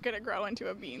not going to grow into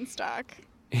a beanstalk?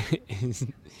 That's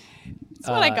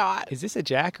what I got. Is this a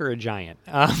jack or a giant?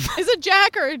 Is it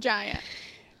jack or a giant?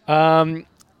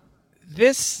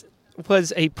 This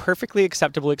was a perfectly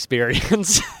acceptable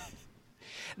experience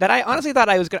that I honestly thought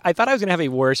I was going to have a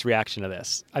worse reaction to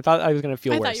this. I thought I was going to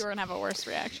feel worse. I thought you were going to have a worse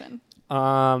reaction.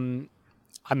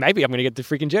 Maybe I'm going to get the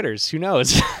freaking jitters. Who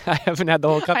knows? I haven't had the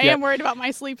whole cup yet. I am worried about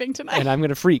my sleeping tonight. And I'm going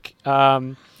to freak.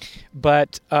 Because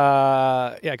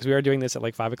we are doing this at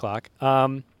like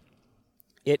 5:00.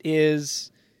 It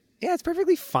is, it's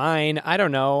perfectly fine. I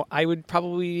don't know. I would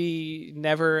probably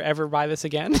never, ever buy this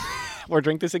again or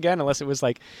drink this again unless it was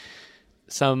like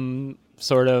some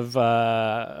sort of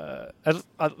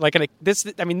this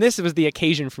was the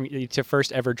occasion for me to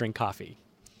first ever drink coffee.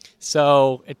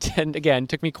 So it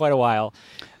took me quite a while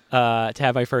to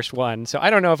have my first one. So I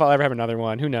don't know if I'll ever have another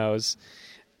one. Who knows?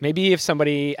 Maybe if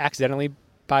somebody accidentally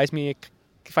buys me,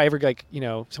 if I ever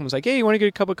someone's like, hey, you want to get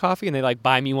a cup of coffee? And they like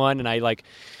buy me one and I like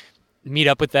meet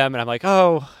up with them and I'm like,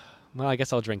 oh, well, I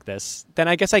guess I'll drink this. Then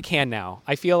I guess I can now.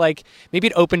 I feel like maybe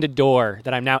it opened a door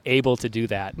that I'm now able to do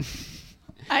that.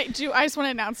 I just want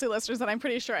to announce to listeners that I'm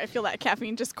pretty sure I feel that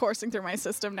caffeine just coursing through my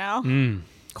system now.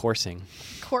 Coursing.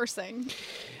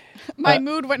 My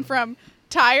mood went from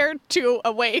tired to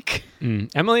awake.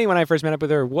 Emily, when I first met up with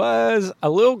her, was a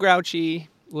little grouchy,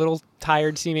 a little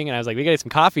tired seeming, and I was like, we gotta get some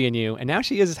coffee in you. And now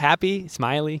she is happy,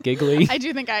 smiley, giggly. I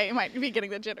do think I might be getting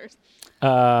the jitters.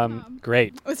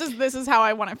 Great. This is how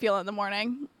I want to feel in the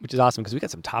morning. Which is awesome because we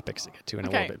got some topics to get to in a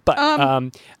little bit. But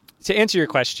to answer your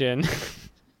question,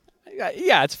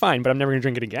 yeah, it's fine, but I'm never gonna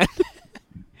drink it again.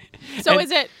 So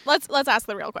is it? Let's ask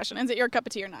the real question: is it your cup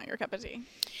of tea or not your cup of tea?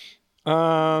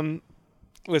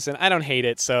 Listen, I don't hate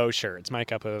it, so sure, it's my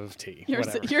cup of tea.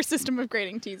 Your system of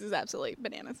grading teas is absolutely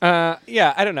bananas.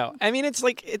 Yeah, I don't know. I mean, it's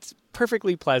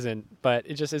perfectly pleasant, but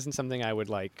it just isn't something I would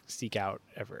like seek out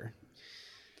ever.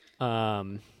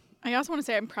 I also want to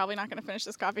say I'm probably not going to finish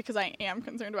this coffee because I am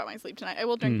concerned about my sleep tonight. I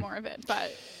will drink more of it,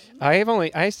 but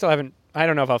I still haven't. I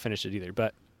don't know if I'll finish it either,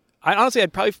 but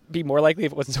I'd probably be more likely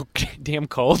if it wasn't so damn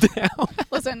cold now.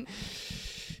 Listen.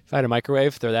 If I had a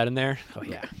microwave, throw that in there. Oh,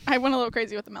 yeah. I went a little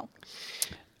crazy with the milk.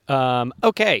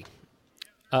 Okay.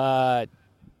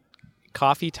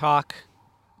 Coffee talk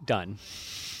done.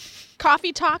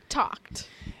 Coffee talk talked.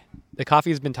 The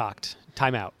coffee has been talked.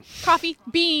 Time out. Coffee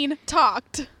bean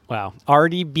talked. Wow.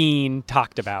 Already been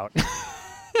talked about.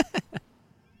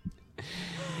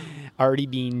 Already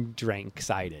been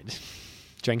drank-sided.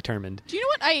 Drank-termined. Do you know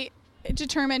what I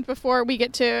determined before we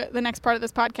get to the next part of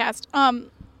this podcast?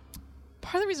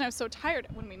 Part of the reason I was so tired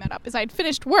when we met up is I'd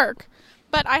finished work,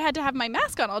 but I had to have my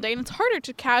mask on all day, and it's harder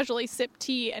to casually sip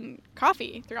tea and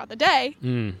coffee throughout the day.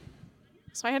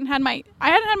 So I hadn't had my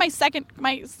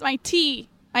tea,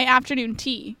 my afternoon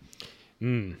tea.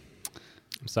 I'm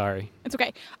sorry. It's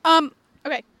okay.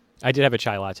 Okay. I did have a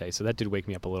chai latte, so that did wake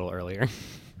me up a little earlier.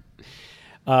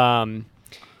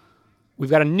 We've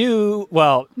got a new.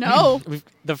 Well, no.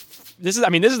 This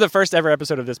is the first ever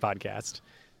episode of this podcast.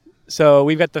 So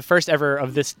we've got the first ever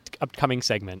of this upcoming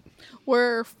segment.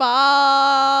 We're following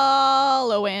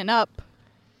up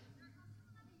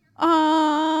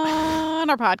on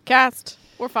our podcast.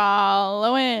 We're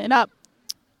following up.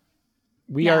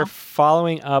 We are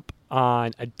following up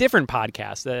on a different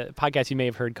podcast, the podcast you may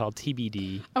have heard called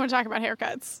TBD. I want to talk about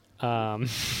haircuts.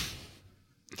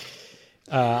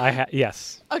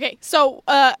 Yes. Okay, so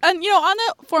on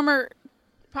the former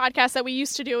podcast that we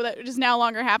used to do that is now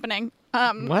longer happening.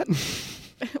 What?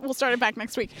 We'll start it back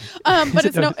next week. But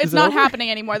it's not happening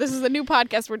anymore. This is a new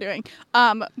podcast we're doing.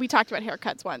 We talked about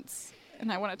haircuts once, and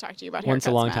I want to talk to you about haircuts. Once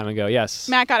a long time ago, yes.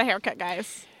 Matt got a haircut,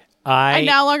 guys. I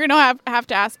no longer have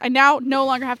to ask. I now no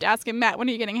longer have to ask him, Matt, when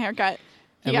are you getting a haircut?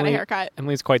 He got a haircut.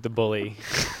 Emily's quite the bully.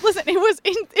 Listen, it was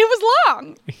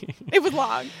long. It was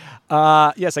long.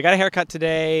 Yes, I got a haircut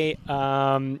today.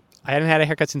 I hadn't had a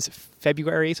haircut since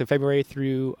February, so February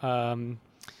through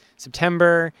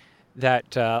September.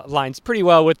 That lines pretty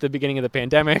well with the beginning of the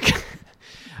pandemic.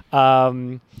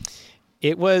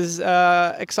 It was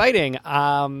exciting.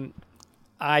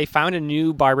 I found a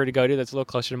new barber to go to that's a little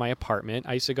closer to my apartment.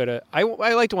 I used to go to... I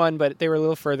liked one, but they were a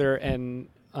little further, and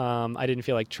I didn't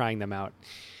feel like trying them out.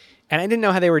 And I didn't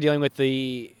know how they were dealing with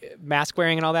the mask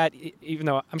wearing and all that, even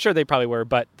though I'm sure they probably were.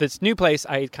 But this new place,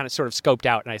 I kind of sort of scoped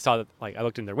out, and I saw that, like, I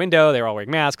looked in their window. They were all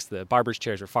wearing masks. The barber's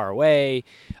chairs were far away.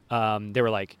 There were,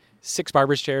 like, 6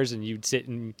 barber's chairs, and you'd sit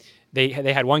and... They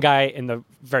had one guy in the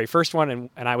very first one,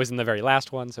 and I was in the very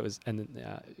last one. So it was...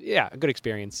 a good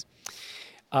experience.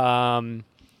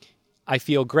 I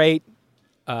feel great.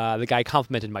 The guy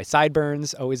complimented my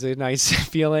sideburns. Always a nice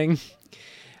feeling.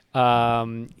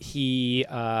 Also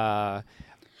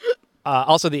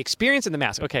the experience in the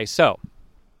mask. Okay, so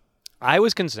I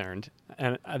was concerned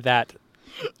that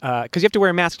because you have to wear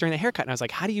a mask during the haircut, and I was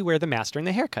like, how do you wear the mask during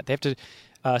the haircut? They have to,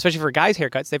 especially for guys'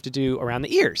 haircuts, they have to do around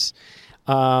the ears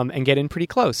and get in pretty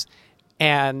close.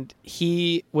 And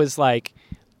he was like,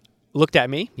 looked at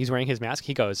me. He's wearing his mask.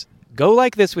 He goes, go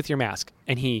like this with your mask.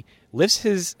 And he lifts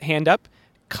his hand up,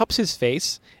 cups his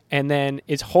face, and then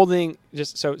is holding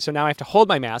just so now I have to hold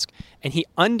my mask, and he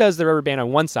undoes the rubber band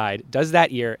on one side, does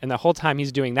that ear, and the whole time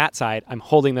he's doing that side, I'm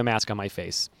holding the mask on my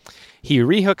face. He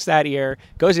rehooks that ear,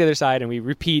 goes to the other side, and we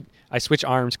repeat. I switch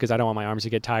arms because I don't want my arms to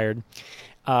get tired.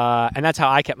 And that's how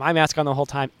I kept my mask on the whole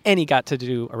time, and he got to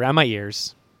do around my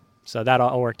ears. So that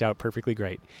all worked out perfectly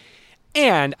great.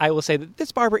 And I will say that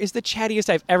this barber is the chattiest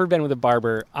I've ever been with a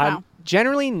barber. Wow. I'm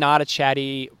generally not a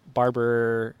chatty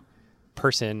barber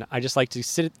person. I just like to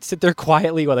sit there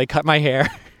quietly while they cut my hair.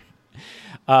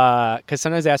 Because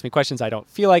sometimes they ask me questions I don't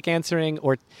feel like answering.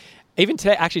 Or even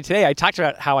today I talked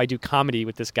about how I do comedy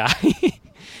with this guy.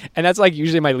 And that's like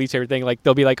usually my least favorite thing. Like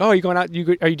they'll be like, oh, are you going out?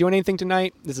 Are you doing anything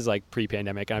tonight? This is like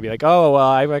pre-pandemic. And I'll be like, oh, well,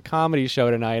 I have a comedy show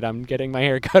tonight. I'm getting my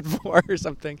hair cut for or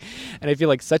something. And I feel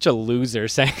like such a loser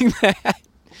saying that.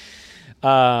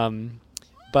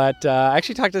 But I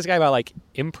actually talked to this guy about like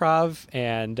improv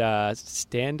and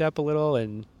stand up a little.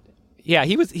 And yeah,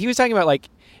 he was talking about like,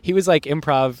 he was like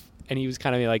improv. And he was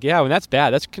kind of like, yeah, when that's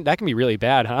bad, that can be really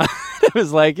bad, huh? I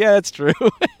was like, yeah, that's true.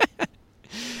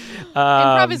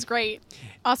 Improv is great.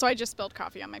 Also, I just spilled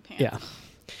coffee on my pants.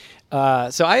 Yeah.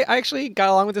 So I actually got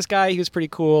along with this guy. He was pretty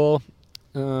cool.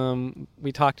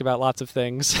 We talked about lots of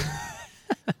things.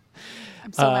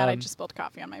 I'm so mad I just spilled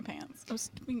coffee on my pants. It was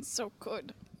doing so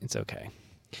good. It's okay.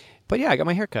 But yeah, I got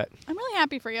my hair cut. I'm really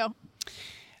happy for you.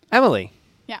 Emily.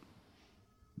 Yeah.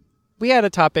 We had a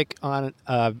topic on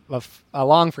a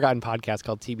long-forgotten podcast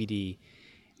called TBD.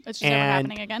 It's just never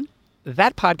happening again.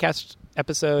 That podcast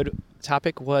episode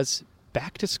topic was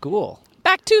back to school.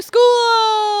 Back to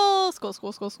school!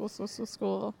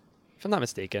 School. If I'm not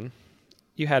mistaken,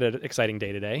 you had an exciting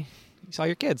day today. You saw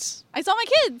your kids. I saw my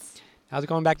kids. How's it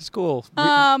going back to school?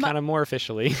 Kind of more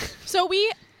officially.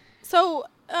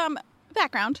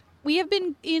 Background. We have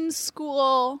been in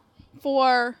school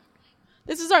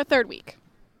this is our 3rd week.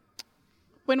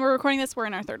 When we're recording this, we're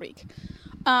in our 3rd week.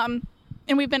 And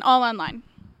we've been all online.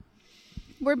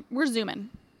 We're Zooming.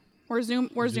 We're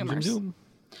Zoomers. Zoom.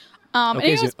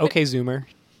 Okay, Zoomer.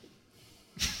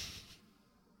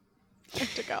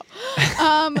 To go.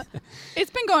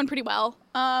 It's been going pretty well.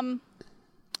 But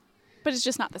it's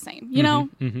just not the same, you know?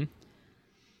 Mm-hmm.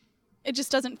 It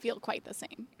just doesn't feel quite the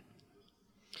same.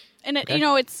 And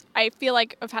I feel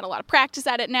like I've had a lot of practice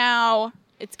at it now.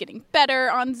 It's getting better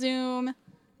on Zoom,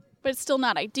 but it's still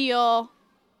not ideal.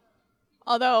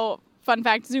 Although, fun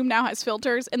fact, Zoom now has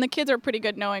filters, and the kids are pretty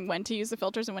good knowing when to use the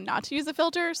filters and when not to use the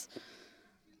filters.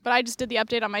 But I just did the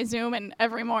update on my Zoom, and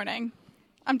every morning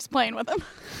I'm just playing with them.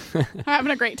 I'm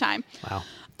having a great time. Wow.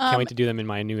 Can't wait to do them in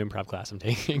my new improv class I'm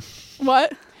taking.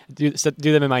 What? Do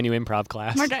them in my new improv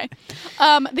class. Okay.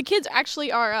 The kids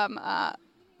actually are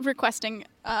requesting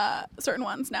certain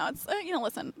ones now. It's,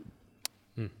 listen,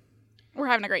 we're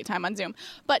having a great time on Zoom.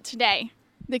 But today,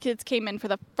 the kids came in for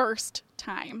the first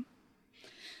time.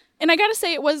 And I got to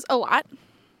say, it was a lot.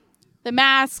 The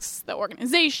masks, the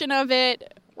organization of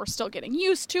it, we're still getting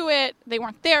used to it. They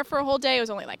weren't there for a whole day. It was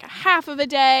only like a half of a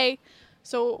day.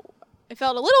 So I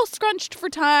felt a little scrunched for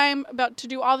time to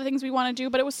do all the things we want to do,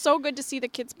 but it was so good to see the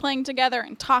kids playing together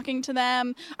and talking to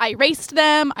them. I raced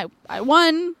them. I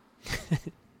won.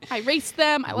 I raced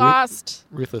them. I lost.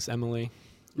 Ruthless Emily.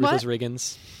 What? Ruthless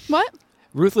Riggins. What?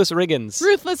 Ruthless Riggins.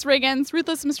 Ruthless Riggins.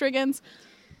 Ruthless Miss Riggins.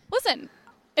 Listen,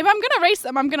 if I'm going to race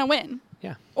them, I'm going to win.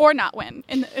 Yeah. Or not win,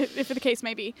 if the case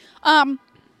may be.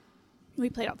 We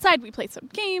played outside. We played some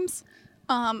games.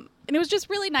 And it was just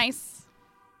really nice.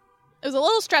 It was a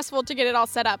little stressful to get it all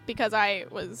set up because I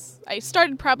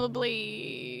started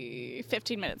probably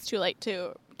 15 minutes too late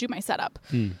to do my setup.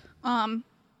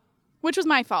 Which was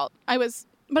my fault. But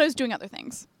I was doing other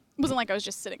things. It wasn't like I was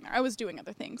just sitting there. I was doing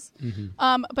other things.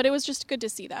 But it was just good to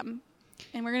see them.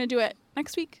 And we're going to do it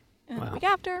next week and then the week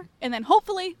after. And then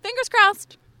hopefully, fingers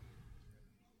crossed,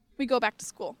 we go back to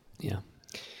school. Yeah.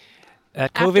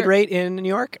 That COVID rate in New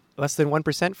York, less than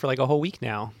 1% for like a whole week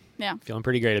now. Yeah. Feeling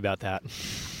pretty great about that.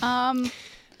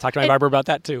 Talked to my barber about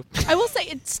that too. I will say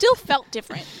it still felt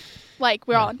different. Like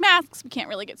we're all in masks. We can't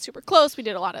really get super close. We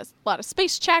did a lot of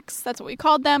space checks. That's what we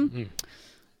called them.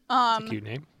 That's a cute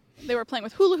name. They were playing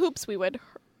with hula hoops. We'd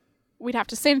have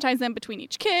to sanitize them between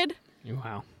each kid.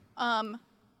 Wow.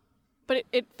 But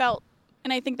it felt,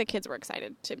 and I think the kids were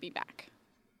excited to be back.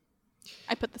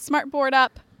 I put the smart board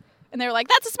up, and they were like,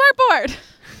 "That's a smart board."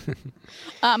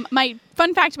 My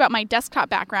fun fact about my desktop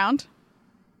background.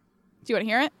 Do you want to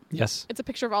hear it? Yes. It's a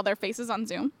picture of all their faces on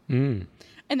Zoom. Mm.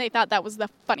 And they thought that was the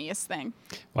funniest thing.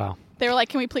 Wow. They were like,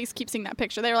 "Can we please keep seeing that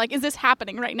picture?" They were like, "Is this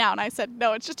happening right now?" And I said,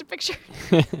 "No, it's just a picture."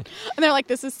 And they're like,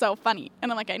 "This is so funny."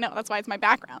 And I'm like, "I know. That's why it's my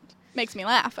background. Makes me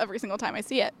laugh every single time I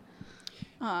see it."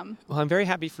 Well, I'm very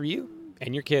happy for you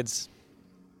and your kids.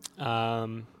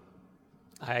 My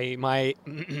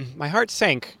heart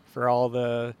sank for all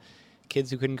the kids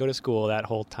who couldn't go to school that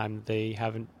whole time they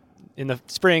haven't in the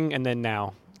spring and then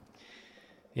now.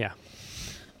 Yeah.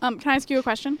 Can I ask you a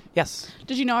question? Yes.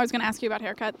 Did you know I was going to ask you about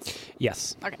haircuts?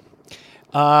 Yes. Okay.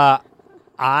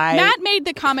 Matt made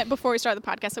the comment before we started the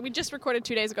podcast that we just recorded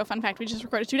 2 days ago. Fun fact, we just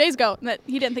recorded 2 days ago, and that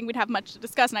he didn't think we'd have much to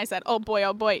discuss. And I said, oh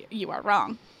boy, you are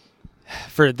wrong.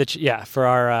 For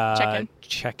our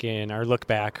check-in, our look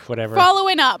back, whatever.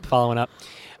 Following up.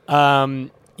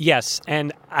 Yes,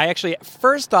 and I actually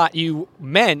first thought you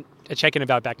meant a check-in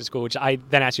about back to school, which I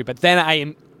then asked you, but then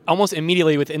I almost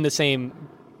immediately within the same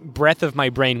breath of my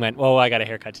brain went, "Whoa, I got a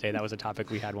haircut today." That was a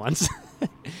topic we had once.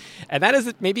 And that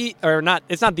is maybe, or not,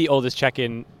 it's not the oldest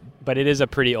check-in, but it is a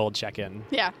pretty old check-in.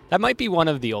 Yeah. That might be one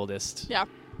of the oldest. Yeah.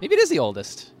 Maybe it is the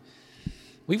oldest.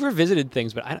 We've revisited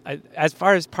things, but I, as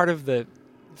far as part of the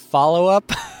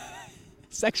follow-up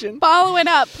section. Following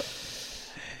up.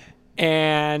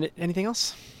 And anything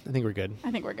else? I think we're good.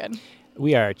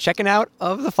 We are checking out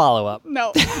of the follow-up.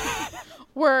 No.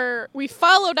 We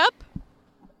followed up.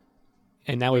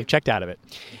 And now we've checked out of it.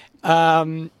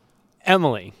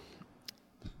 Emily,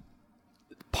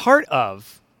 part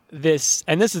of this,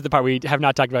 and this is the part we have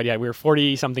not talked about yet. We're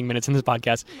 40-something minutes in this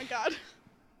podcast. Oh, my God.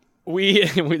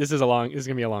 This is going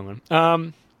to be a long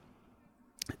one.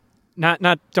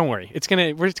 Don't worry.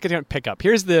 We're just going to pick up.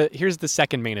 Here's the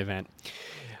second main event.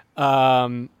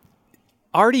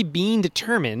 Already being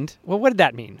determined. Well, what did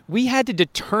that mean? We had to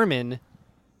determine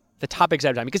the topics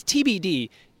at a time because TBD,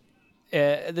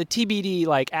 the TBD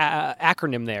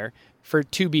acronym there for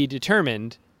to be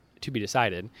determined, to be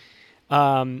decided,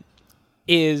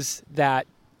 is that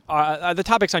the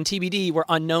topics on TBD were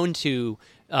unknown to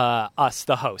us,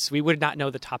 the hosts. We would not know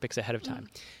the topics ahead of time.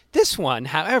 This one,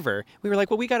 however, we were like,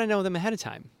 well, we got to know them ahead of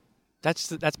time. That's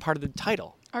part of the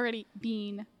title. Already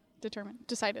being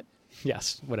decided.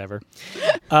 Yes, whatever.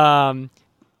 And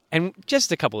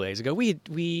just a couple of days ago,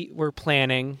 we were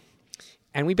planning,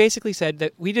 and we basically said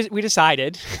that we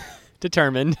determined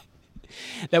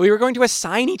that we were going to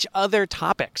assign each other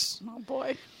topics. Oh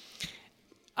boy.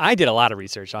 I did a lot of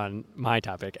research on my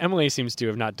topic. Emily seems to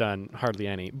have not done hardly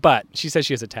any, but she says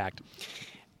she has attacked.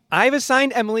 I've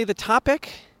assigned Emily the topic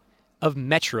of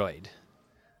Metroid,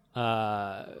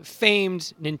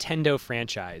 famed Nintendo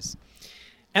franchise.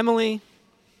 Emily,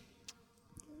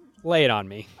 lay it on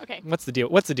me. Okay. What's the deal?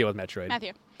 What's the deal with Metroid?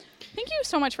 Matthew, thank you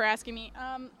so much for asking me.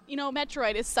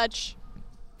 Metroid is such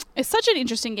an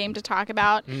interesting game to talk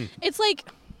about. It's like,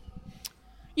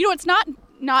 it's not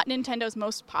Nintendo's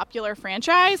most popular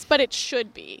franchise, but it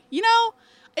should be.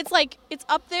 It's like it's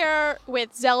up there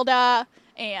with Zelda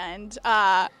and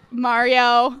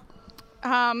Mario.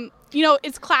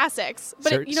 It's classics,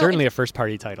 but certainly a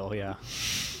first-party title. Yeah.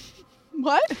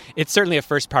 What? It's certainly a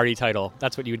first-party title.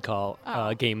 That's what you would call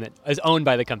a game that is owned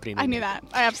by the company. I knew that.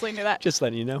 I absolutely knew that. Just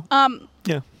letting you know.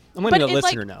 Yeah, I'm letting the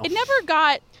listener know. It never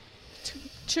got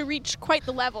to reach quite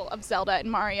the level of Zelda and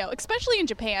Mario, especially in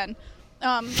Japan.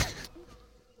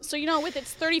 So, with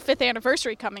its 35th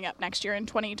anniversary coming up next year in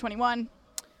 2021,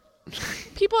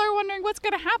 people are wondering what's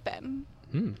going to happen.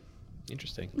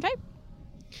 Interesting. Okay.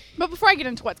 But before I get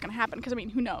into what's going to happen, because,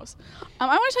 who knows? I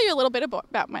want to tell you a little bit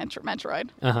about Metroid.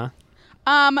 Uh-huh.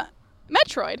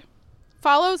 Metroid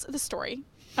follows the story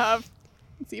of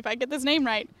Let's see if I get this name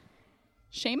right.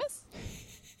 Seamus?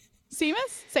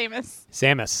 Seamus? Samus.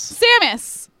 Samus.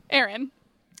 Samus Aran.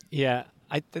 Yeah.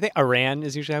 I think Aran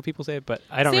is usually how people say it, but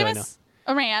I don't really know.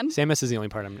 Aran. Samus is the only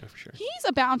part I'm know for sure. He's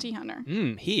a bounty hunter.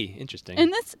 Interesting. In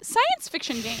this science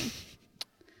fiction game,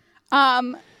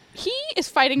 he is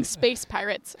fighting space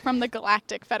pirates from the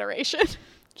Galactic Federation.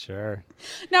 Sure.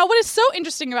 Now, what is so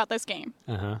interesting about this game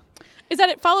is that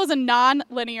it follows a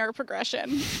non-linear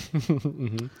progression.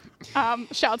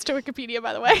 Shouts to Wikipedia,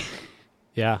 by the way.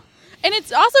 Yeah. And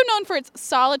it's also known for its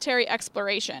solitary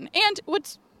exploration. And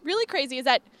what's really crazy is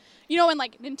that, you know, in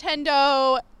like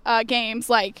Nintendo games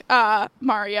like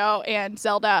Mario and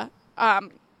Zelda,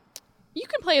 you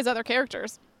can play as other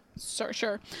characters.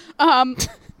 Sure.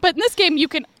 But in this game, you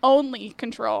can only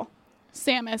control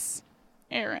Samus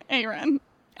Aran.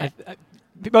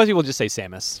 Most people just say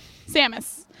Samus.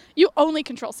 Samus. You only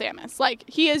control Samus. Like,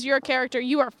 he is your character.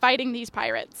 You are fighting these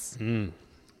pirates.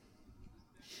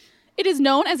 It is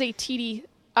known as a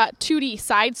 2D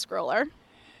side-scroller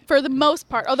for the most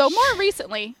part, although more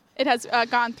recently it has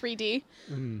gone 3D.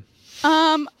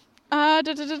 Oh,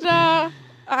 Do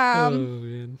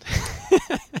man.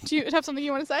 you have something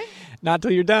you want to say? Not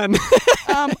till you're done.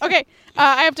 Okay.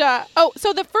 I have to...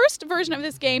 so the first version of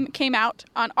this game came out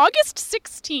on August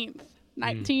 16th,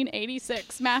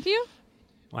 1986. Matthew?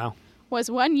 Wow.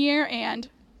 Was 1 year and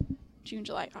June,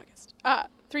 July, August.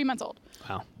 3 months old.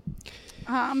 Wow.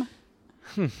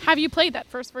 Have you played that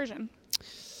first version?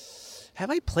 Have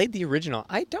I played the original?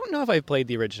 I don't know if I've played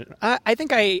the original. I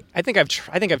think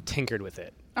I've tinkered with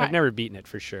it. All I've right. never beaten it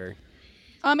for sure.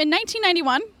 In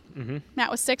 1991,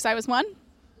 Matt was 6, I was 1.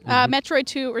 Metroid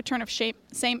 2: Return of Samus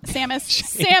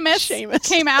Seamus.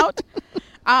 came out.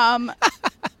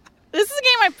 This is a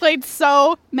game I've played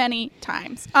so many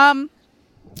times.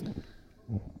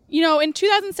 You know, in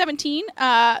 2017,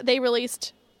 they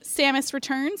released Samus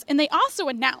Returns, and they also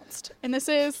announced, and they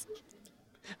also.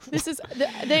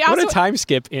 What a time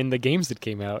skip in the games that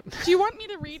came out. Do you want me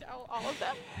to read all of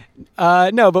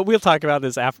them? No, but we'll talk about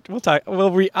this after.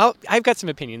 I've got some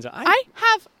opinions. I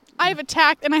have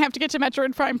attacked, and I have to get to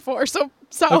Metroid Prime 4. So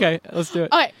okay, let's do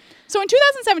it. Okay, so in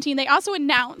 2017, they also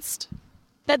announced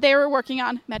that they were working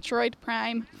on Metroid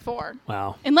Prime 4.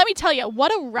 Wow. And let me tell you,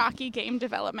 what a rocky game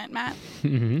development, Matt.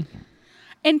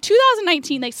 In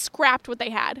 2019, they scrapped what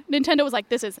they had. Nintendo was like,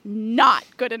 this is not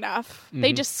good enough.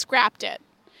 They just scrapped it.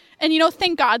 And, you know,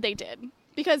 thank God they did.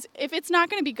 Because if it's not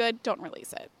going to be good, don't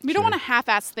release it. We don't want a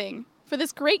half-ass thing for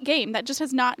this great game that just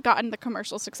has not gotten the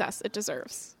commercial success it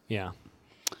deserves. Yeah.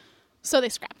 So they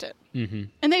scrapped it.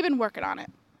 And they've been working on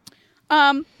it.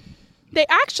 They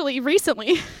actually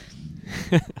recently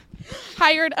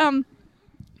hired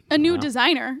a new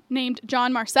designer named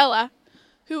John Marcella,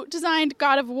 who designed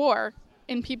God of War,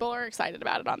 and people are excited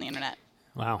about it on the internet.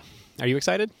 Wow. Are you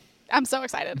excited? I'm so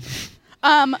excited.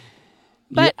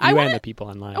 But you and the people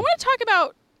online. I want to talk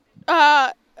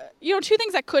about two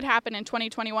things that could happen in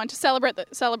 2021 to celebrate the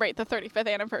 35th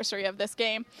anniversary of this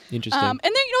game. Interesting. And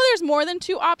then there's more than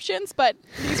 2 options, but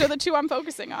these are the 2 I'm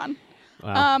focusing on.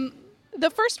 Wow. The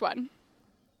first one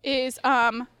is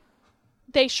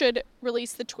they should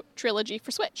release the trilogy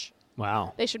for Switch.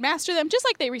 Wow. They should master them, just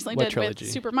like they recently What did trilogy?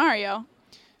 with Super Mario,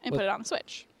 and put it on the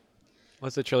Switch.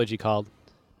 What's the trilogy called?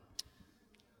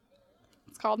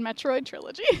 It's called Metroid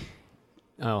Trilogy.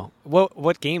 Oh,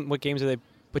 what games are they?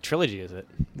 What trilogy is it?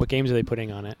 What games are they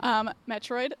putting on it?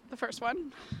 Metroid, the first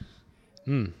one.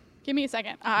 Give me a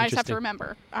second. I just have to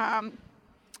remember.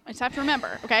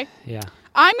 Okay? Yeah.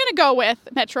 I'm going to go with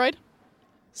Metroid,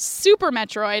 Super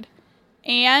Metroid,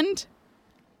 and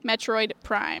Metroid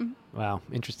Prime. Wow,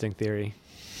 interesting theory.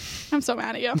 I'm so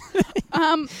mad at you.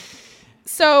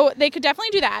 So they could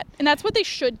definitely do that, and that's what they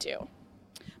should do.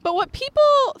 But what people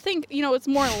think, it's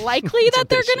more likely that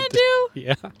they're going to do.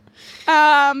 Yeah.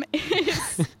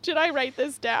 Is, should I write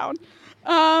this down?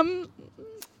 I'm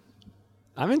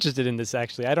interested in this,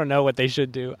 actually. I don't know what they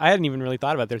should do. I hadn't even really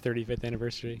thought about their 35th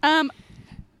anniversary.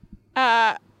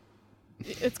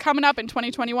 It's coming up in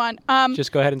 2021.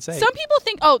 Just go ahead and say. Some people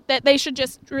think, that they should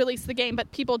just release the game,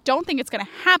 but people don't think it's going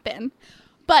to happen.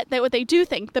 But what they do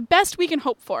think, the best we can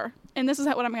hope for, and this is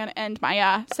what I'm going to end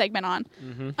my segment on,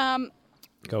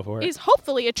 go for it. is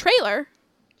hopefully a trailer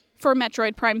for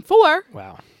Metroid Prime 4.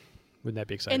 Wow. Wouldn't that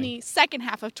be exciting? In the second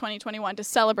half of 2021 to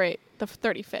celebrate the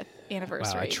 35th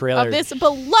anniversary trailer. of this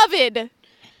beloved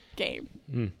game.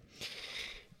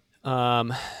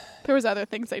 There was other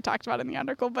things they talked about in the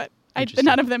article, but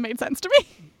none of them made sense to me.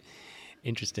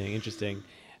 Interesting.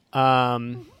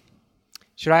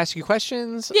 Should I ask you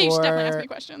questions? Yeah, you should definitely ask me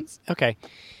questions. Okay.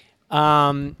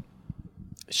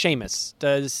 Seamus,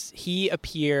 does he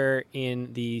appear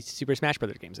in the Super Smash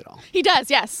Brothers games at all? He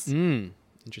does, yes.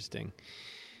 Interesting.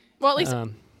 Well, at least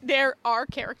there are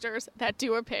characters that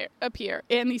do appear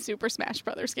in the Super Smash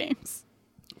Brothers games.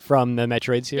 From the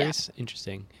Metroid series? Yeah.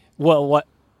 Interesting. Well, what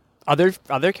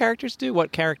other characters do?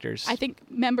 What characters? I think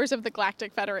members of the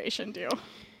Galactic Federation do.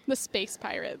 The space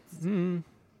pirates.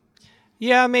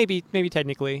 Yeah, maybe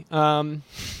technically. I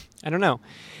don't know.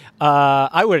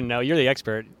 I wouldn't know. You're the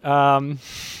expert. Although,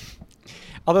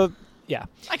 yeah.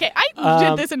 Okay, I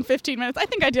did this in 15 minutes. I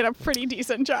think I did a pretty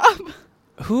decent job.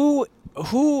 Who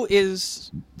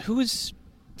is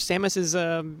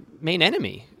Samus's main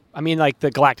enemy? I mean, like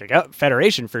the Galactic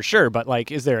Federation for sure, but like,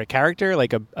 is there a character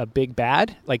like a big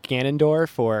bad like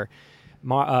Ganondorf or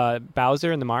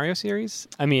Bowser in the Mario series?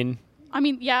 I mean,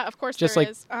 yeah, of course just there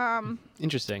like, is.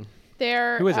 Interesting.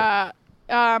 Who is it?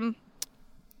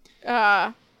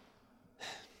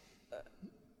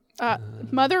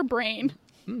 Mother Brain.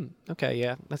 Okay,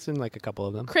 yeah, that's in like a couple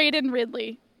of them. Kraid and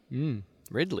Ridley.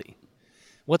 Ridley.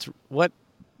 What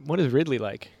is Ridley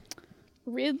like?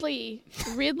 Ridley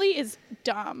is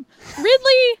dumb.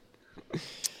 Ridley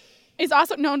is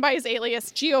also known by his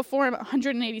alias Geoform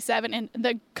 187 and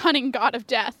the Cunning God of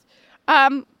Death.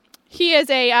 He is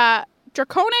a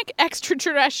draconic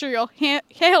extraterrestrial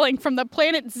hailing from the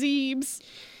planet Zebes,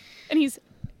 and it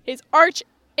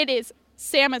is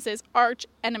Samus's arch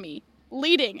enemy,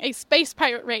 leading a space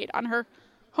pirate raid on her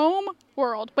home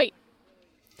world. Wait,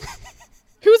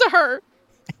 who's a her?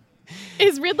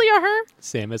 Is Ridley a her?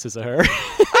 Samus is a her.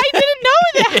 I didn't know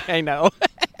that. Yeah, I know.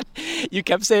 You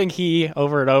kept saying he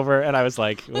over and over, and I was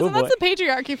like, oh, listen, that's the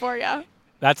patriarchy for you.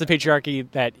 That's the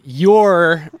patriarchy that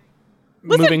you're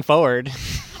moving forward.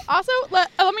 Also,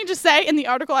 let me just say, in the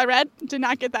article I read, did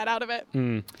not get that out of it.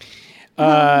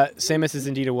 Samus is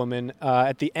indeed a woman.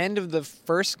 At the end of the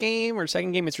first game or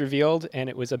second game, it's revealed, and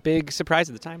it was a big surprise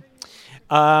at the time.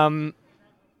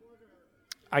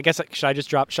 I guess should I just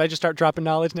start dropping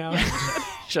knowledge now?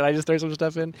 Should I just throw some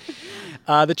stuff in?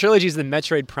 The trilogy is the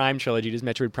Metroid Prime trilogy. It is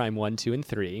Metroid Prime 1, 2, and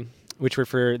 3, which were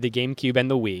for the GameCube and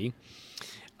the Wii.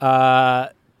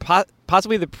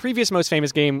 Possibly the previous most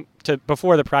famous game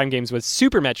before the Prime games was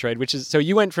Super Metroid, which is so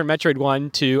you went from Metroid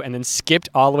 1, 2, and then skipped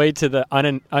all the way to the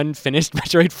unfinished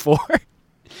Metroid 4.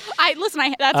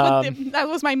 That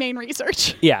was my main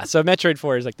research. Yeah, so Metroid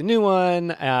 4 is like the new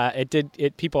one.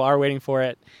 People are waiting for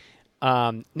it.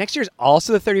 Next year is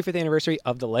also the 35th anniversary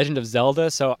of The Legend of Zelda,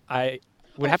 so I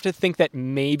would have to think that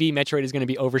maybe Metroid is going to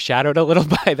be overshadowed a little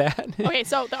by that. Okay,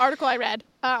 so the article I read,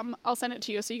 I'll send it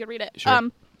to you so you can read it. Sure.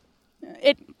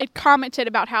 It commented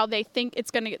about how they think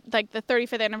it's going to get, like, the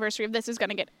 35th anniversary of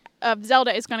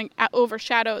Zelda is going to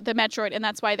overshadow the Metroid, and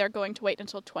that's why they're going to wait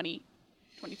until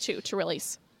 2022 to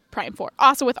release Prime 4.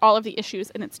 Also, with all of the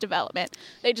issues in its development,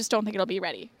 they just don't think it'll be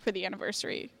ready for the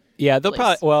anniversary. Yeah, they'll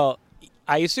probably. Well,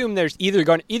 I assume there's either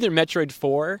Metroid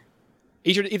 4,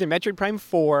 either Metroid Prime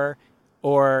 4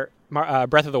 or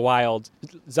Breath of the Wild.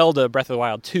 Zelda Breath of the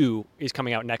Wild 2 is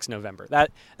coming out next November.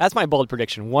 That's my bold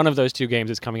prediction. One of those two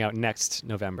games is coming out next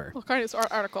November. Well, according to this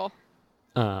article,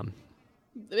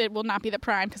 it will not be the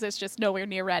Prime because it's just nowhere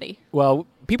near ready. Well,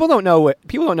 people don't know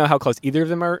how close either of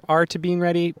them are to being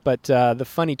ready. But the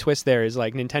funny twist there is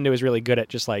like Nintendo is really good at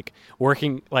just like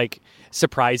working, like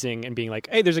surprising and being like,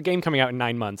 "Hey, there's a game coming out in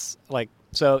 9 months." Like,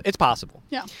 so it's possible.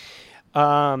 Yeah.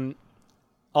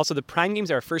 Also, the Prime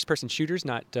games are first-person shooters,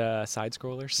 not side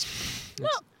scrollers. No.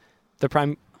 The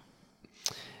Prime.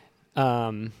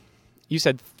 You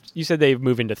said they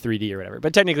move into 3D or whatever,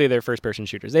 but technically they're first-person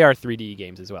shooters. They are 3D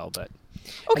games as well, but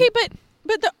okay,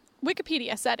 but the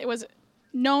Wikipedia said it was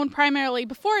known primarily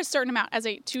before a certain amount as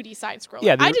a 2D side scroller.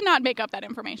 Yeah, I did not make up that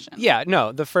information. Yeah,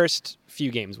 no, the first few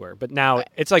games were, but now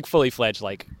it's like fully fledged.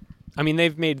 Like, I mean,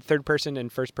 they've made third-person and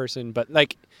first-person, but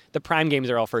like the Prime games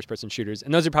are all first-person shooters,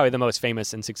 and those are probably the most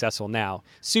famous and successful now.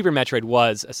 Super Metroid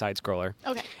was a side scroller.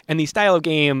 Okay, and the style of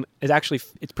game is actually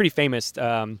it's pretty famous.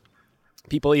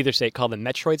 People either call them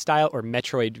Metroid style or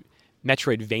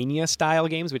Metroidvania style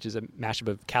games, which is a mashup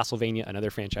of Castlevania, another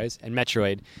franchise, and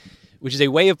Metroid, which is a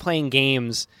way of playing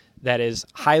games that is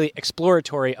highly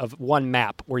exploratory of one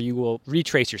map where you will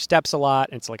retrace your steps a lot.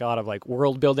 And it's like a lot of like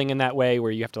world building in that way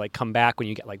where you have to like come back when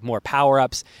you get like more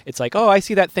power-ups. It's like, oh, I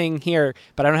see that thing here,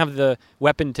 but I don't have the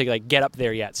weapon to like get up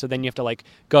there yet. So then you have to like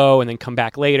go and then come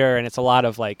back later. And it's a lot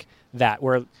of like that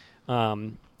where,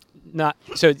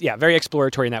 very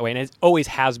exploratory in that way, and it always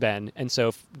has been. And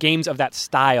so games of that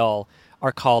style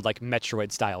are called like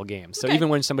Metroid style games. So even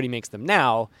when somebody makes them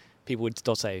now, people would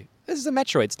still say this is a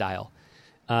Metroid style.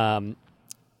 To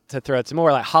throw out some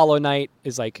more, like Hollow Knight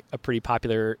is like a pretty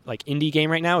popular like indie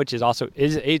game right now, which is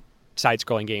a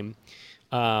side-scrolling game.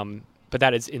 but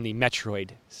that is in the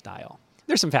Metroid style.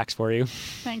 There's some facts for you.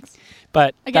 Thanks.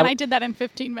 But Again, I did that in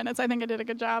 15 minutes. I think I did a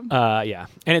good job. Yeah.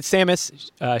 And it's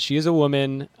Samus. She is a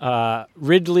woman.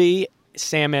 Ridley,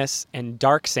 Samus, and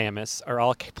Dark Samus are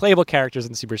all playable characters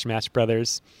in Super Smash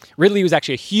Bros. Ridley was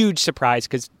actually a huge surprise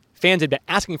because fans had been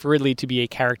asking for Ridley to be a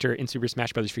character in Super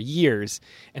Smash Bros. For years,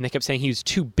 and they kept saying he was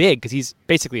too big because he's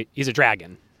a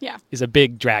dragon. Yeah. He's a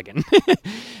big dragon.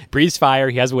 Breathes fire.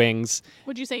 He has wings.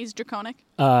 Would you say he's draconic?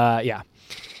 Yeah.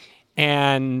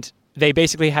 And they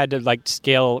basically had to like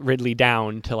scale Ridley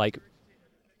down to like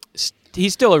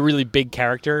he's still a really big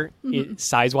character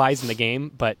size-wise in the game,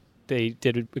 but they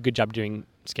did a good job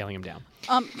scaling him down.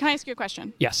 Can I ask you a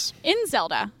question? Yes. In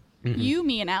Zelda, you,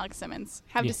 me, and Alex Simmons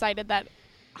have decided that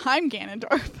I'm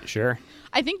Ganondorf. Sure.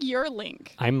 I think you're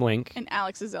Link. I'm Link. And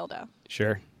Alex is Zelda.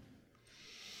 Sure.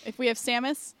 If we have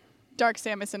Samus, Dark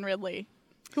Samus, and Ridley,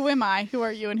 who am I? Who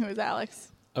are you? And who is Alex?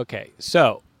 Okay,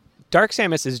 so Dark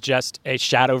Samus is just a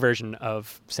shadow version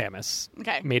of Samus.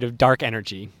 Okay. Made of dark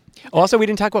energy. Okay. Also, we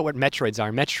didn't talk about what Metroids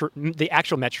are. The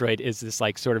actual Metroid is this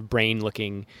like sort of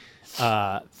brain-looking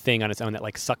thing on its own that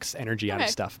like sucks energy out of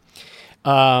stuff.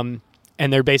 And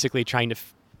they're basically trying to.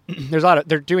 There's a lot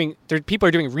of people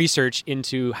are doing research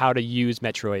into how to use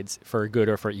Metroids for good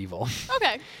or for evil.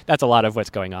 Okay. That's a lot of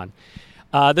what's going on.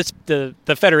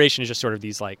 The Federation is just sort of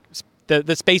these like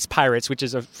the space pirates, which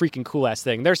is a freaking cool ass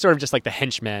thing. They're sort of just like the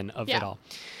henchmen of it all.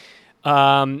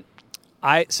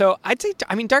 I'd say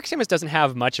Dark Samus doesn't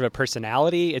have much of a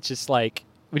personality. It's just like,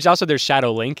 which also there's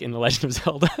Shadow Link in The Legend of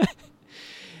Zelda.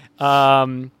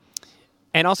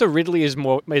 And also Ridley is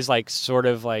like sort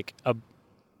of like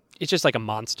it's just like a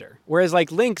monster. Whereas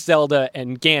like Link, Zelda,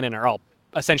 and Ganon are all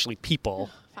essentially people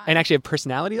and actually have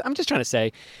personalities. I'm just trying to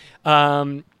say.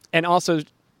 And also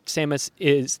Samus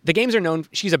the games are known,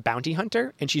 she's a bounty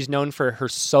hunter, and she's known for her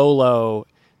solo,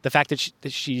 the fact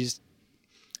that she's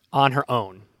on her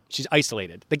own. She's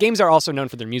isolated. The games are also known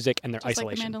for their music and their just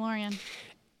isolation. Like The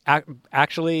Mandalorian.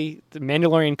 Actually, The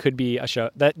Mandalorian could be a show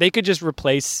that they could just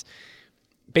replace.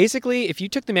 Basically, if you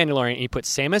took The Mandalorian and you put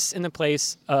Samus in the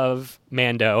place of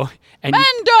Mando, and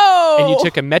you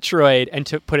took a Metroid and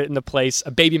put it in the place,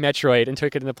 a baby Metroid, and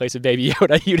took it in the place of Baby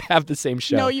Yoda, you'd have the same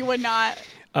show. No, you would not.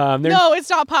 No, it's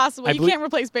not possible. You can't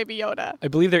replace Baby Yoda. I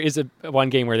believe there is one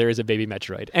game where there is a baby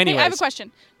Metroid. Anyways, hey, I have a question.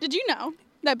 Did you know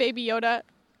that Baby Yoda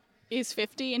is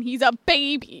 50 and he's a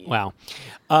baby? Wow.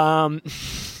 So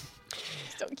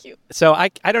cute. So I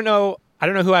don't know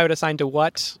who I would assign to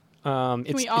what. Can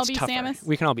we all be tougher. Samus?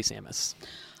 We can all be Samus.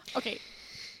 Okay.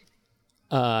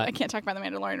 I can't talk about The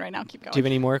Mandalorian right now. Keep going. Do you have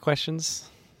any more questions?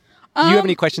 Do you have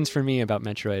any questions for me about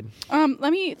Metroid?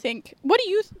 Let me think. What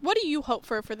do you hope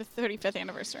for the 35th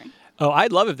anniversary? Oh,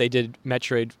 I'd love if they did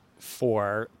Metroid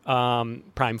 4,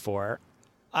 Prime 4.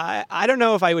 I don't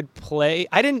know if I would play.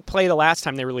 I didn't play the last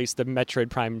time they released the Metroid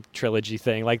Prime trilogy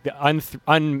thing, like the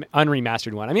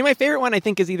unremastered one. I mean, my favorite one I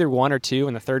think is either 1 or 2,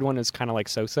 and the third one is kind of like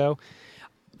so-so.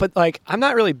 But like, I'm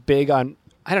not really big on.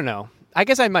 I don't know. I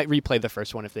guess I might replay the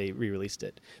first one if they re-released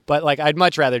it. But like, I'd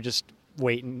much rather just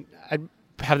wait and I'd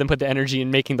have them put the energy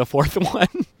in making the fourth one.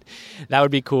 That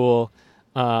would be cool.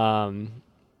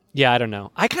 Yeah, I don't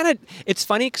know. It's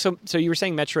funny. So you were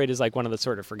saying Metroid is like one of the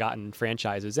sort of forgotten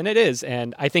franchises, and it is.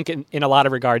 And I think in a lot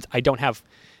of regards, I don't have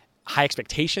high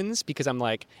expectations because I'm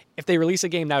like, if they release a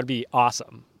game, that would be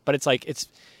awesome. But it's like,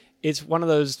 it's one of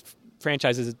those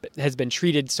franchises that has been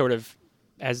treated sort of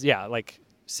as, like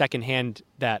secondhand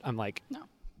that I'm like, no,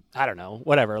 I don't know,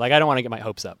 whatever. Like, I don't want to get my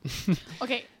hopes up.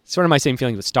 Okay. Sort of my same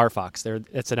feeling with Star Fox.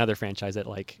 It's another franchise that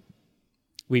like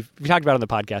we've talked about on the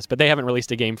podcast, but they haven't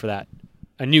released a game for that.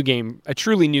 A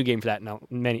truly new game for that in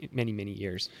many, many, many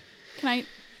years. Can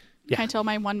I tell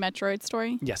my one Metroid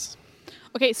story? Yes.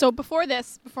 Okay, so before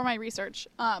my research,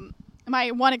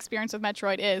 my one experience with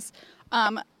Metroid is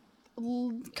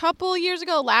couple years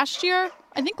ago, last year,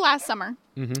 I think last summer,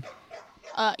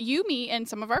 you, me, and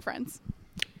some of our friends,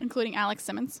 including Alex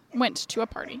Simmons, went to a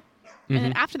party. And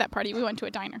then after that party, we went to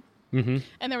a diner. And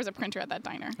there was a printer at that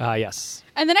diner. Yes.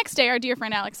 And the next day, our dear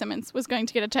friend Alex Simmons was going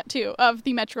to get a tattoo of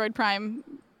the Metroid Prime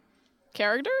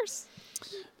characters.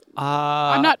 He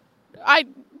was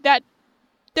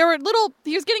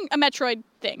getting a Metroid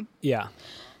thing. Yeah.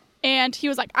 And he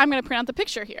was like, I'm going to print out the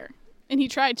picture here. And he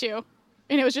tried to.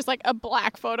 And it was just like a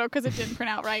black photo because it didn't print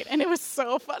out right. And it was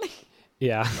so funny.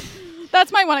 Yeah.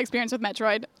 That's my one experience with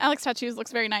Metroid. Alex Tattoos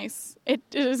looks very nice. It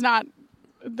is not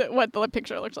what the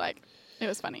picture looked like. It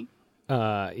was funny.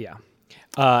 Yeah.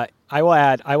 I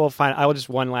will just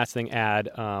one last thing add.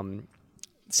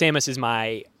 Samus is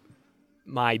my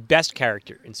my best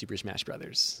character in Super Smash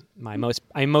Brothers. I'm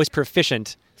most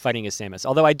proficient fighting as Samus.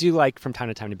 Although I do like from time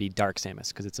to time to be Dark Samus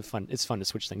because it's fun to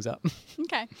switch things up.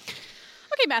 Okay.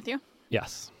 Okay, Matthew.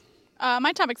 Yes.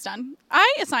 My topic's done.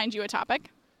 I assigned you a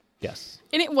topic, Yes.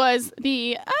 and it was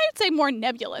I'd say, more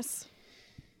nebulous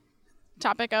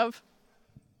topic of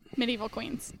medieval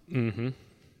queens. Mm-hmm. And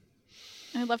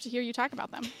I'd love to hear you talk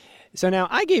about them. So now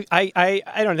I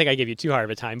don't think I gave you too hard of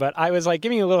a time, but I was like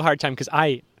giving you a little hard time because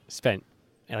I spent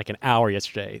like an hour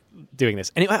yesterday doing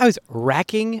this. And I was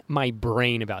racking my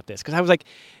brain about this because I was like,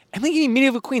 I'm thinking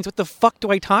medieval queens. What the fuck do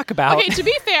I talk about? Okay, to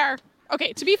be fair,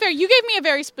 you gave me a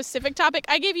very specific topic.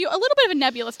 I gave you a little bit of a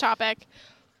nebulous topic.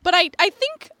 But I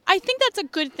think that's a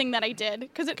good thing that I did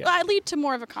because it lead to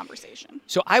more of a conversation.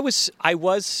 So I was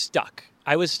stuck.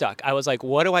 I was like,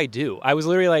 what do I do? I was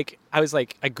literally like, I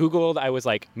Googled, I was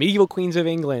like, medieval queens of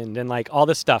England and like all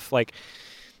this stuff. Like,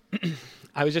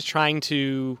 I was just trying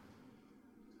to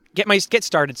get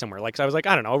started somewhere. Like, so I was like,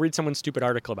 I don't know, I'll read someone's stupid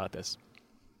article about this.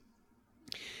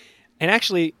 And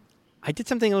actually, I did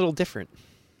something a little different.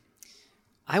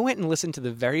 I went and listened to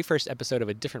the very first episode of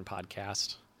a different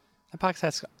podcast. That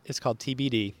podcast is called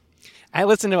TBD. I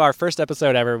listened to our first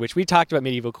episode ever, which we talked about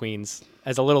medieval queens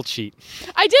as a little cheat.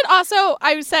 I did also,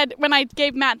 I said, when I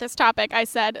gave Matt this topic, I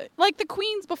said, like the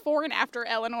queens before and after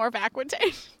Eleanor of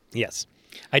Aquitaine. Yes.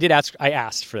 I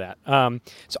asked for that.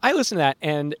 So I listened to that,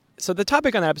 and so the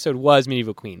topic on that episode was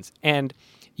medieval queens. And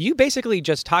you basically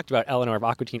just talked about Eleanor of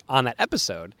Aquitaine on that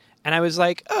episode. And I was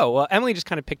like, oh, well, Emily just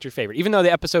kind of picked her favorite. Even though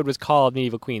the episode was called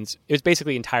Medieval Queens, it was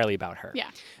basically entirely about her. Yeah.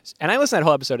 And I listened to that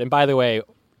whole episode, and by the way,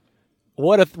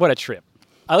 what a trip.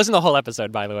 I listened to the whole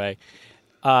episode, by the way.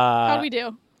 How'd we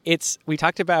do? We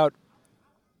talked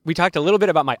a little bit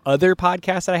about my other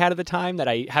podcast that I had at the time that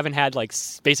I haven't had like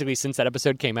basically since that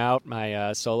episode came out,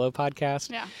 my solo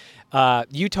podcast. Yeah.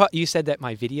 You said that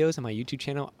my videos on my YouTube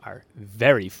channel are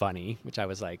very funny, which I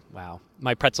was like, wow.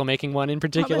 My pretzel making one in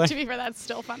particular. But to be fair, that's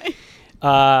still funny.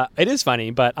 It is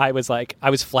funny, but I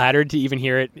was flattered to even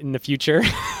hear it in the future.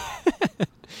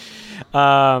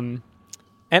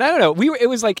 And I don't know, it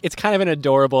was like, it's kind of an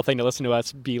adorable thing to listen to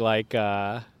us be like,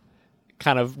 kind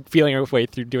of feeling our way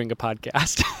through doing a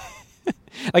podcast.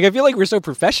 Like, I feel like we're so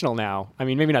professional now. I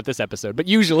mean, maybe not this episode, but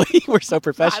usually we're so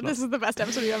professional. God, this is the best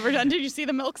episode we've ever done. Did you see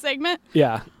the milk segment?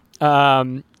 Yeah.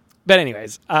 But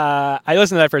anyways, I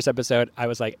listened to that first episode. I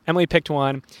was like, Emily picked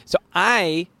one. So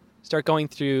I start going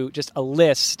through just a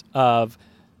list of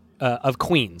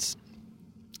queens.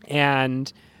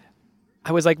 And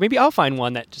I was like, maybe I'll find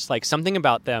one that just like something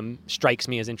about them strikes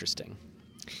me as interesting.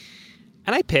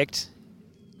 And I picked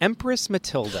Empress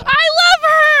Matilda. I love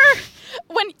her!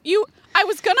 I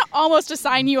was going to almost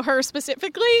assign you her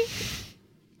specifically.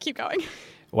 Keep going.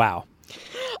 Wow.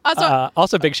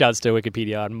 Also, big shouts to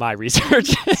Wikipedia on my research.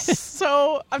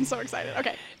 So, I'm so excited.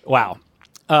 Okay. Wow.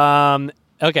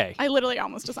 Okay. I literally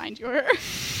almost assigned you her.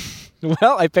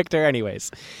 Well, I picked her anyways.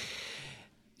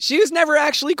 She was never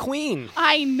actually queen.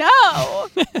 I know.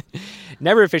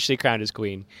 Never officially crowned as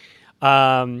queen.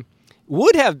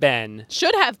 Would have been.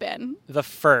 Should have been. The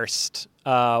first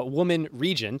woman Yes.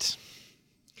 regent.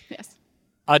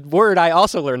 A word I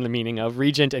also learned the meaning of,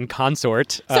 regent and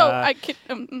consort. So, I could,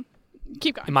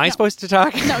 keep going. Am I supposed to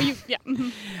talk? No, yeah.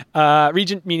 Mm-hmm.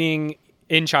 Regent meaning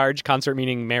in charge, consort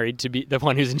meaning married to be the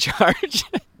one who's in charge.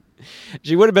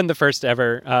 She would have been the first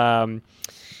ever.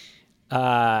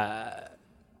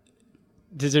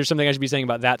 Is there something I should be saying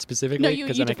about that specifically? No, you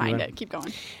defined it. Keep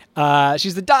going.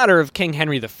 She's the daughter of King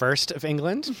Henry I of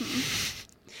England.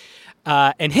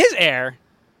 Mm-hmm. And his heir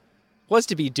was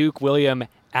to be Duke William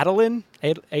Adelin,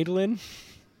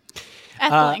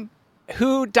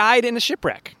 who died in a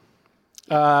shipwreck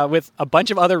with a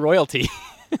bunch of other royalty.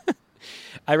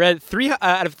 I read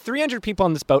out of 300 people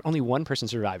on this boat, only one person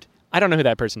survived. I don't know who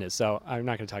that person is, so I'm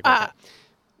not going to talk about that.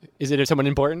 Is it someone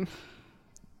important?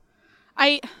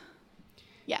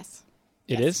 Yes.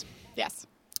 It is? Yes.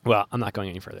 Well, I'm not going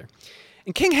any further.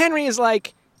 And King Henry is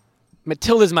like,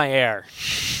 Matilda's my heir.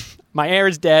 My heir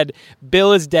is dead.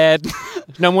 Bill is dead.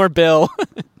 No more Bill.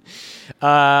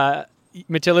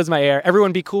 Matilda's my heir.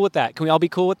 Everyone be cool with that. Can we all be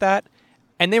cool with that?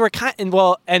 And they were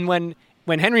and when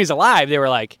Henry's alive, they were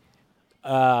like,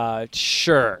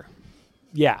 sure.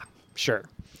 Yeah, sure.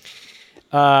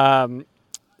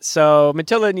 So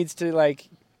Matilda needs to like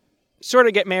sort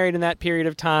of get married in that period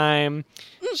of time.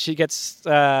 She gets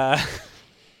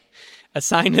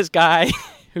assigned this guy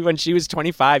who, when she was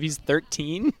 25, he's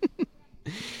 13.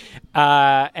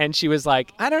 And she was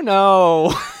like, I don't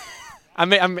know.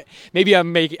 I'm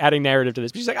adding narrative to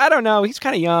this, but she's like, I don't know. He's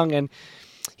kind of young, and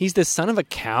he's the son of a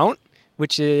count,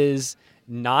 which is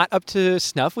not up to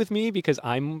snuff with me because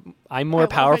I'm I more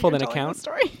love how powerful you're than a telling count. the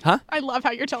story. Huh? I love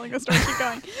how you're telling the story. Keep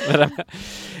going.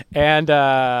 And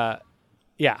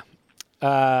yeah.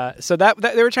 So that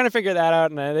they were trying to figure that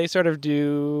out, and they sort of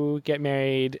do get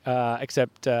married,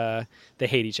 except they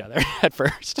hate each other at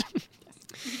first.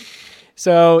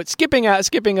 So skipping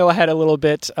ahead a little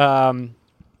bit,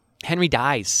 Henry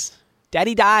dies.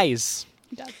 Daddy dies.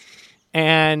 He does.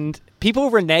 And people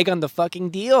renege on the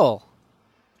fucking deal.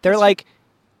 They're like,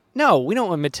 no, we don't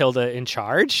want Matilda in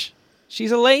charge.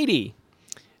 She's a lady.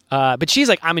 But she's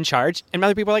like, I'm in charge. And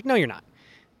other people are like, no, you're not.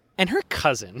 And her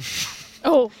cousin,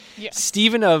 Oh, yeah.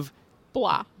 Stephen of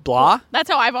Blois. Blois, That's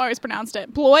how I've always pronounced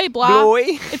it. Blois.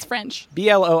 Blois. It's French.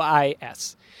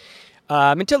 Blois.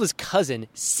 Matilda's cousin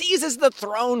seizes the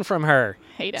throne from her.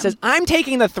 Hate him. Says, I'm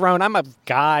taking the throne. I'm a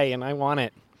guy and I want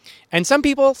it. And some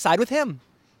people side with him.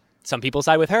 Some people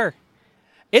side with her.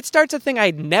 It starts a thing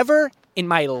I'd never in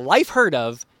my life heard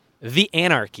of, the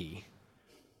anarchy.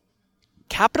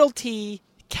 Capital T,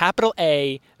 capital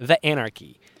A, the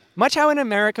anarchy. Much how in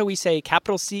America we say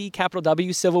capital C, capital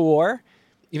W, Civil War,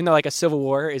 even though like a Civil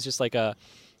War is just like a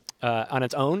on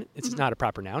its own, it's not a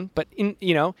proper noun. But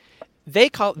they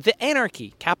call the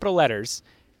anarchy, capital letters,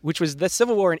 which was the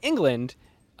Civil War in England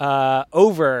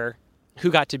over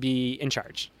who got to be in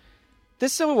charge.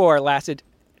 This Civil War lasted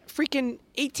freaking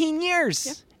 18 years.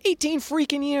 Yeah. 18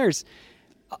 freaking years.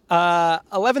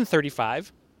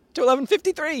 1135 to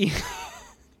 1153.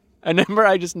 A number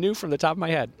I just knew from the top of my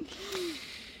head.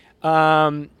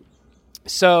 Oh,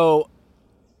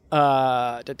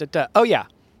 yeah.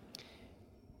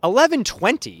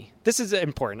 1120. This is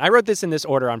important. I wrote this in this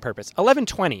order on purpose.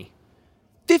 1120.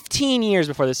 15 years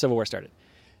before the Civil War started.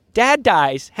 Dad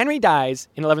dies. Henry dies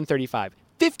in 1135.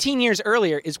 15 years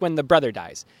earlier is when the brother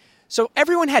dies. So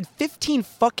everyone had 15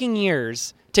 fucking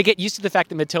years to get used to the fact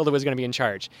that Matilda was going to be in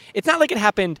charge. It's not like it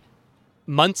happened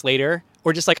months later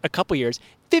or just like a couple years.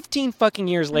 15 fucking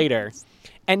years later.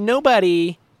 And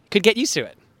nobody could get used to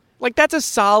it. Like, that's a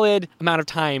solid amount of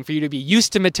time for you to be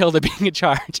used to Matilda being in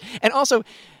charge. And also,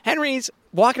 Henry's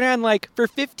walking around, like, for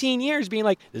 15 years being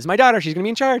like, this is my daughter, she's going to be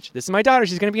in charge. This is my daughter,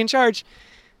 she's going to be in charge.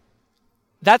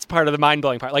 That's part of the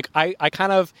mind-blowing part. Like, I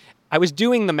was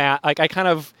doing the math. Like, I kind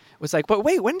of was like, but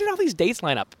wait, when did all these dates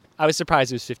line up? I was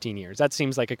surprised it was 15 years. That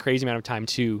seems like a crazy amount of time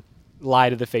to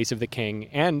lie to the face of the king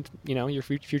and, your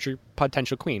future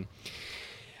potential queen.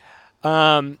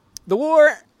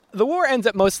 The war ends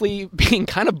up mostly being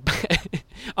kind of,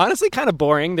 honestly, kind of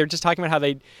boring. They're just talking about how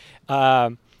they,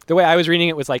 the way I was reading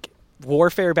it was like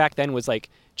warfare back then was like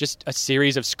just a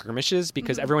series of skirmishes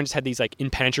because everyone just had these like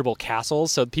impenetrable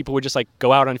castles. So people would just like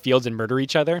go out on fields and murder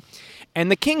each other.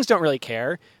 And the kings don't really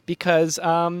care because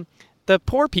the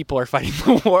poor people are fighting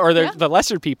the war, or the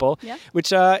lesser people,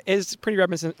 which is pretty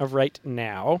reminiscent of right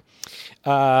now.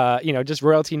 Just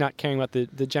royalty not caring about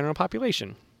the general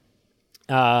population.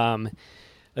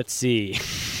 Let's see.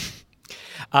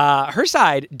 Her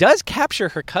side does capture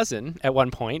her cousin at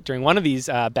one point during one of these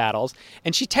battles,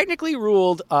 and she technically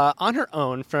ruled on her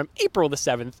own from April the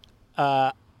 7th,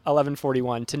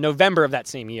 1141 to November of that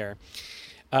same year.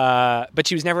 But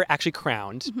she was never actually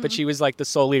crowned, but she was like the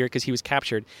sole leader because he was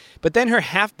captured. But then her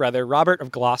half-brother, Robert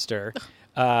of Gloucester,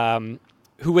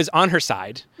 who was on her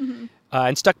side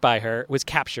and stuck by her, was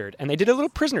captured. And they did a little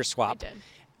prisoner swap,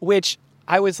 which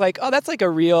I was like, oh, that's like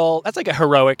a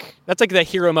heroic, that's like the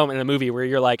hero moment in a movie where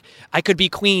you're like, I could be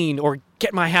queen or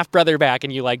get my half-brother back,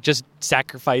 and you like just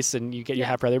sacrifice and you get your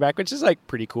half-brother back, which is like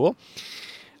pretty cool.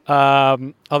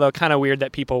 Although kind of weird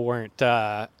that people weren't,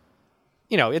 at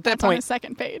that That's point. on the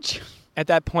second page. At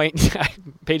that point,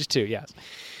 page 2, yes.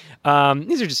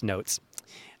 These are just notes.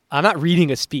 I'm not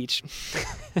reading a speech.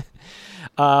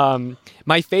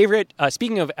 My favorite,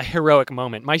 speaking of a heroic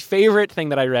moment, my favorite thing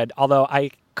that I read, although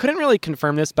I couldn't really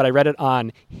confirm this, but I read it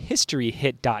on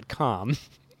historyhit.com,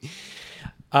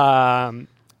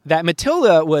 that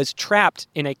Matilda was trapped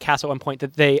in a castle at one point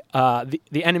that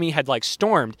the enemy had like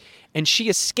stormed, and she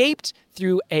escaped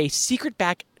through a secret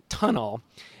back tunnel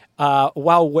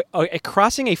while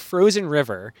crossing a frozen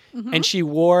river, and she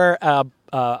wore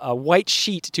a white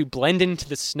sheet to blend into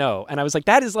the snow. And I was like,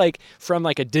 that is like from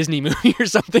like a Disney movie or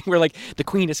something where like the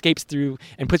queen escapes through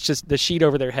and puts just the sheet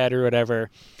over their head or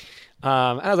whatever.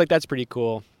 And I was like, that's pretty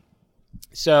cool.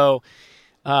 So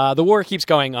the war keeps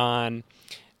going on.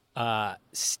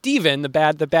 Stephen, the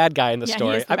bad guy in the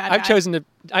story, I've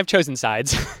chosen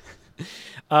sides.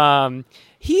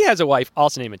 He has a wife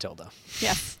also named Matilda.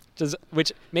 Yes.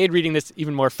 Which made reading this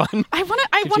even more fun. I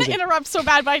want to interrupt so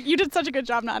bad, but you did such a good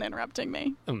job not interrupting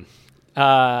me.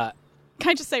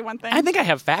 Can I just say one thing? I think I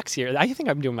have facts here. I think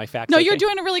I'm doing my facts. No, okay. you're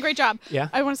doing a really great job. Yeah.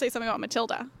 I want to say something about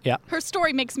Matilda. Yeah. Her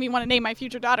story makes me want to name my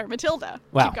future daughter Matilda.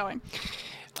 Wow. Keep going.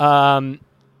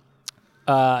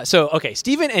 Okay,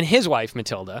 Stephen and his wife,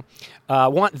 Matilda,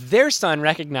 want their son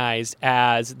recognized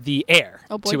as the heir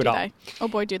Oh, boy, to it do all. they. Oh,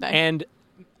 boy, do they. And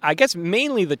I guess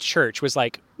mainly the church was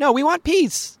like, no, we want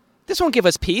peace. This won't give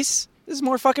us peace. This is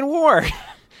more fucking war.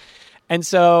 And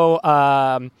so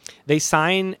they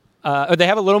sign, or they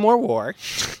have a little more war,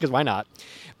 because why not?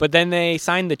 But then they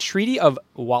sign the Treaty of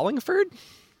Wallingford.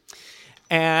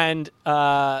 And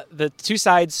the two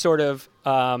sides sort of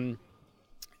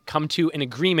come to an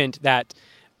agreement that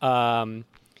that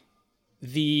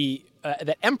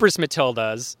Empress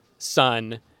Matilda's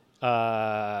son,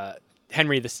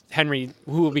 Henry,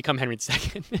 who will become Henry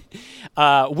II,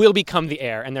 will become the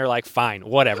heir. And they're like, fine,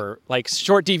 whatever. Like,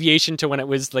 short deviation to when it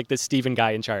was like the Stephen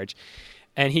guy in charge.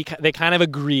 And they kind of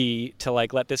agree to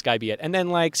like let this guy be it. And then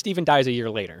like Stephen dies a year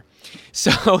later.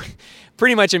 So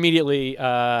pretty much immediately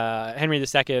Henry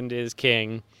II is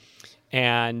king.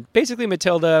 And basically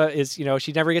Matilda is,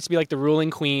 she never gets to be like the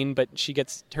ruling queen, but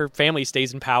her family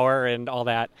stays in power and all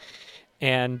that.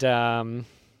 And I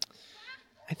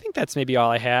think that's maybe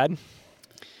all I had.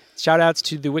 Shout outs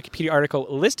to the Wikipedia article,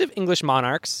 List of English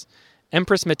Monarchs,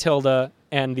 Empress Matilda,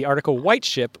 and the article White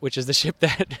Ship, which is the ship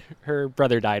that her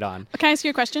brother died on. Can I ask you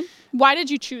a question? Why did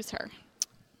you choose her?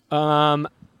 Well,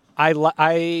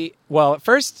 at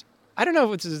first, I don't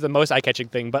know if this is the most eye-catching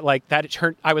thing, but like that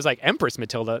I was like Empress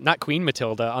Matilda, not Queen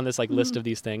Matilda, on this like list of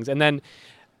these things. And then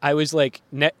I was like,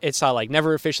 it saw like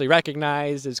never officially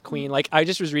recognized as queen. Like I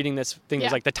just was reading this thing.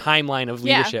 There's like the timeline of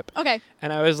leadership. Yeah. Okay.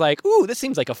 And I was like, ooh, this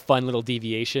seems like a fun little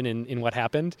deviation in what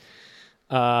happened.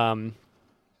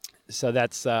 So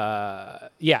that's,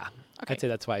 yeah. Okay. I'd say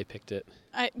that's why I picked it.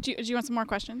 Do you want some more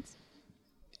questions?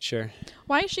 Sure.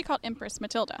 Why is she called Empress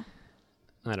Matilda?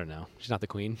 I don't know. She's not the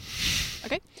queen.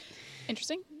 Okay.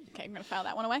 Interesting. Okay, I'm going to file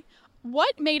that one away.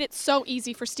 What made it so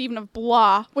easy for Stephen of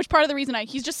Blois? Which part of the reason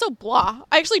he's just so Blois.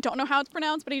 I actually don't know how it's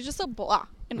pronounced, but he's just so Blois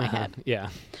in my head. Yeah.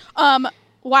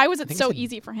 Why was it so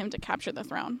easy for him to capture the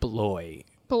throne? Blois.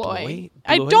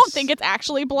 I don't think it's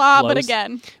actually Blois, but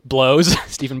again. Blows.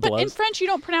 Stephen blows. But in French, you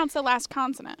don't pronounce the last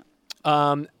consonant.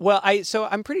 I'm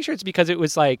pretty sure it's because it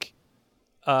was like,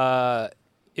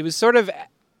 it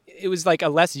was like a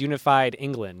less unified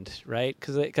England, right?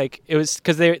 Because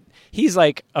he's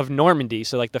like of Normandy,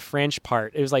 so like the French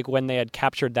part. It was like when they had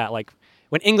captured that, like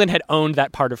when England had owned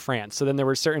that part of France. So then there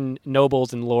were certain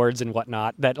nobles and lords and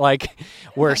whatnot that like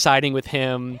were siding with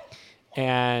him,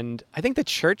 and I think the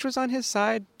church was on his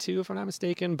side too, if I'm not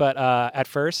mistaken. But at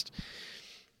first,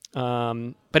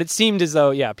 but it seemed as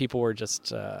though people were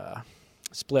just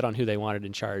split on who they wanted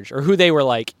in charge or who they were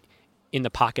like in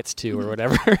the pockets to or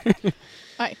whatever. All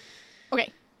right. Okay,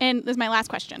 and this is my last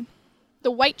question.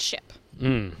 The White Ship.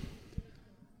 By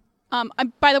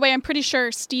the way, I'm pretty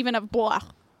sure Stephen of Blois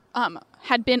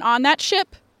had been on that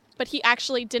ship, but he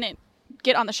actually didn't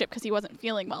get on the ship because he wasn't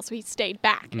feeling well, so he stayed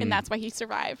back, and that's why he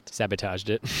survived. Sabotaged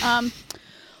it.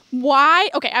 Why?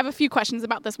 Okay, I have a few questions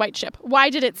about this White Ship. Why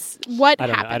did what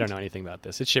happened? I don't know anything about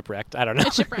this. It's shipwrecked. I don't know.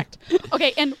 It's shipwrecked.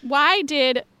 Okay, and why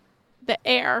did the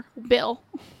heir, Bill...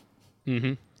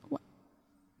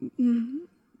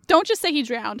 Don't just say he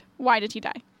drowned. Why did he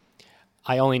die?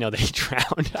 I only know that he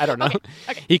drowned. I don't know.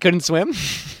 Okay. He couldn't swim?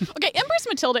 Okay, Empress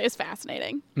Matilda is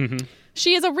fascinating.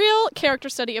 She is a real character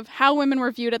study of how women were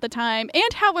viewed at the time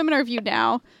and how women are viewed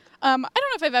now. I don't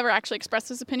know if I've ever actually expressed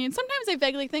this opinion. Sometimes I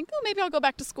vaguely think, maybe I'll go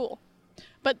back to school.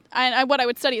 But what I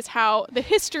would study is how the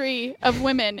history of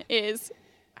women is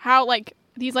how, like,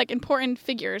 these, like, important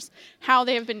figures, how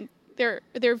they have been...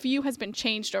 Their view has been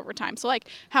changed over time. So, like,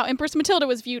 how Empress Matilda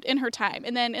was viewed in her time,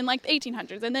 and then in, like, the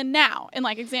 1800s, and then now, and,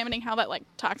 like, examining how that, like,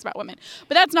 talks about women.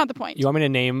 But that's not the point. You want me to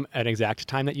name an exact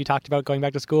time that you talked about going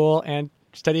back to school and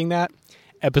studying that?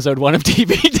 Episode 1 of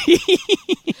TBD.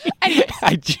 Anyways.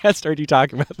 I just heard you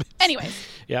talk about this. Anyways.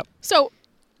 Yep. So,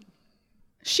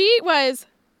 she was...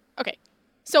 Okay.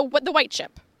 So, the White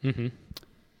Ship.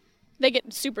 They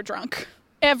get super drunk.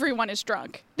 Everyone is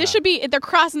drunk. This should be... They're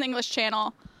crossing the English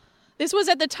Channel. This was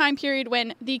at the time period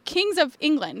when the kings of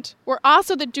England were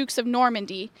also the dukes of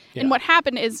Normandy. Yeah. And what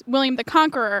happened is William the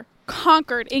Conqueror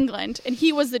conquered England, and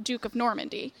he was the Duke of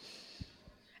Normandy.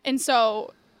 And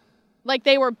so, like,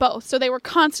 they were both. So they were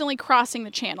constantly crossing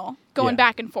the channel, going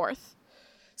back and forth.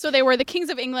 So they were the kings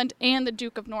of England and the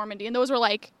Duke of Normandy. And those were,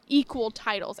 like, equal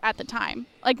titles at the time.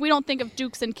 Like, we don't think of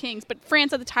dukes and kings, but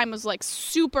France at the time was, like,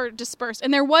 super dispersed.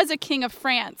 And there was a king of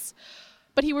France,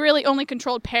 but he really only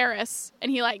controlled Paris. And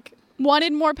he, like...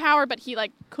 wanted more power, but he,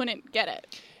 like, couldn't get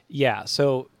it. Yeah.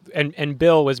 So and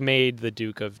Bill was made the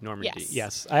Duke of Normandy.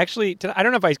 Yes. I actually I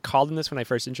don't know if I called him this when I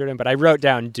first introed him, but I wrote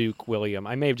down Duke William.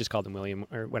 I may have just called him William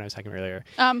or when I was talking earlier.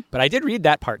 But I did read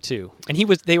that part too. And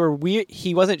they were weird.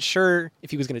 He wasn't sure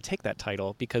if he was going to take that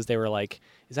title because they were like,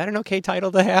 "Is that an okay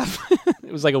title to have?"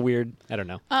 It was like a weird. I don't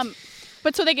know.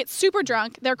 But so they get super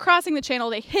drunk. They're crossing the channel.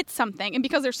 They hit something, and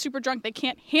because they're super drunk, they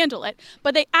can't handle it.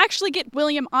 But they actually get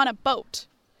William on a boat.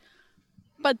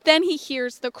 But then he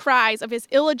hears the cries of his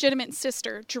illegitimate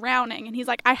sister drowning, and he's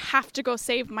like, I have to go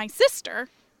save my sister.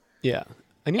 Yeah.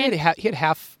 I knew he had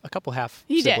a couple half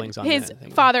siblings on His that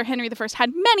thing. father, Henry I,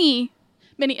 had many,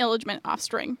 many illegitimate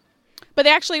offspring. But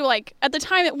they actually, like, at the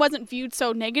time, it wasn't viewed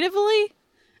so negatively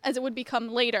as it would become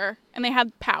later, and they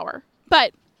had power.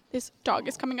 But this dog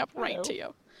is coming up right to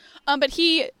you. But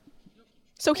he's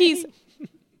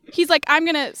like, I'm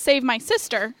going to save my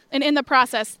sister, and in the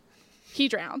process, he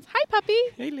drowns. Hi, puppy.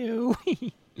 Hello.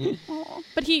 Aww.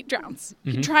 But he drowns,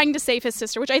 trying to save his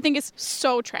sister, which I think is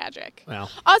so tragic. Wow.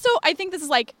 Also, I think this is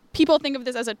like, people think of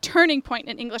this as a turning point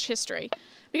in English history.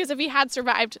 Because if he had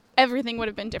survived, everything would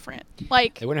have been different.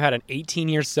 Like, They wouldn't have had an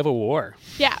 18-year civil war.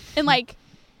 yeah. And like,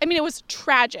 I mean, it was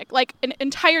tragic. Like, an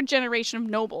entire generation of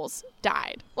nobles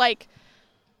died. Like,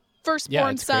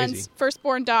 firstborn it's sons, crazy.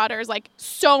 firstborn daughters, like,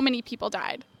 so many people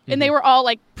died. And they were all,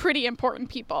 like, pretty important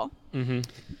people. Mm-hmm.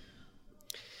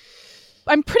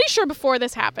 I'm pretty sure before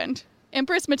this happened,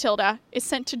 Empress Matilda is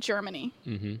sent to Germany,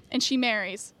 and she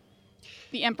marries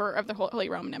the Emperor of the Holy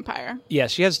Roman Empire. Yeah,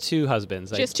 she has two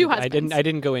husbands. She has two husbands. I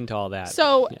didn't go into all that.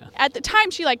 So yeah. at the time,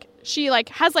 she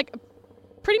has like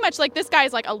pretty much like this guy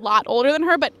is like a lot older than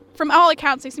her, but from all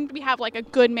accounts, they seem to have like a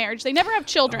good marriage. They never have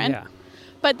children, Yeah.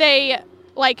 but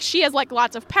she has like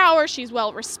lots of power. She's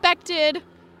well respected.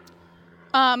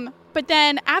 But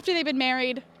then after they've been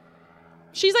married,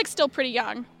 she's like still pretty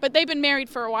young, but they've been married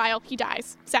for a while. He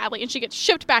dies, sadly, and she gets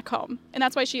shipped back home. And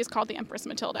that's why she is called the Empress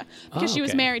Matilda, because she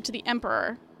was okay. married to the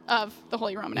Emperor of the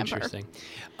Holy Roman Empire. Interesting.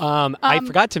 I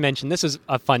forgot to mention, this is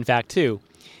a fun fact too,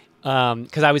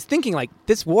 because I was thinking like,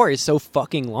 this war is so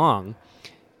fucking long.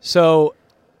 So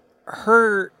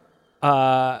her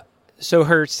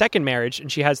second marriage,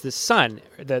 and she has this son,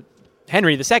 that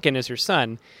Henry II is her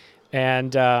son,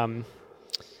 and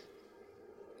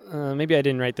maybe I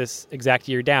didn't write this exact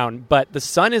year down, but the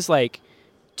son is like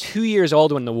 2 years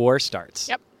old when the war starts.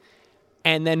 Yep.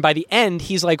 And then by the end,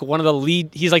 he's like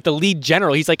he's like the lead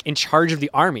general. He's like in charge of the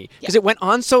army. Because it went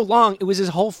on so long, it was his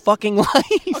whole fucking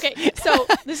life. Okay, so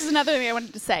this is another thing I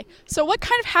wanted to say. So what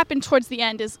kind of happened towards the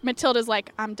end is Matilda's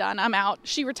like, I'm done, I'm out.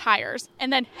 She retires.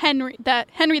 And then Henry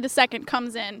II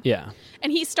comes in. Yeah.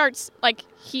 And he starts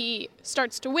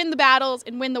to win the battles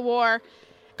and win the war.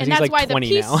 And he's that's like why 20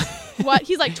 the peace now.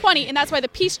 he's like 20, and that's why the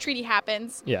peace treaty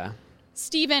happens. Yeah.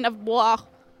 Stephen of Blois,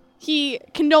 he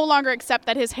can no longer accept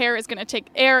that his heir is going to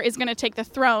take the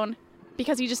throne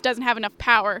because he just doesn't have enough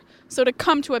power. So to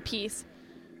come to a peace,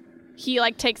 he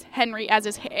like takes Henry as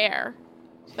his heir.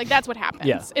 Like that's what happens.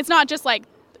 Yeah. It's not just like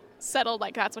settled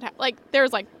like that's what happened. Like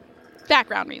there's like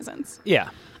background reasons. Yeah.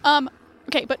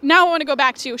 Okay, but now I want to go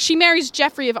back to she marries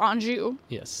Geoffrey of Anjou.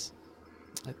 Yes.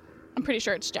 I'm pretty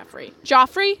sure it's Geoffrey.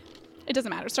 Joffrey? It doesn't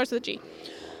matter. It starts with a G.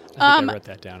 I think I wrote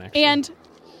that down, actually. And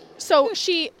so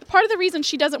part of the reason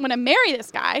she doesn't want to marry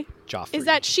this guy Joffrey. is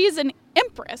that she's an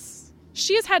empress.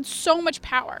 She has had so much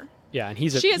power. Yeah, and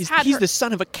he's She has had he's her- the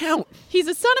son of a count. He's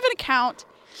the son of an account.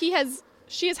 She has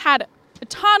had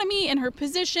autonomy in her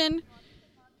position,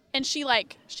 and she's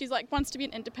like wants to be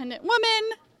an independent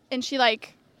woman, and she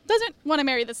like doesn't want to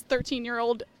marry this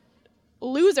 13-year-old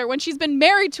loser when she's been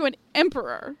married to an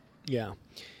emperor. Yeah.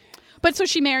 But so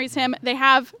she marries him. They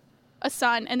have a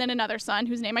son and then another son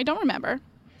whose name I don't remember.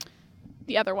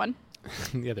 The other one.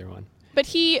 The other one. But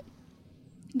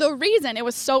the reason it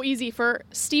was so easy for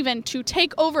Stephen to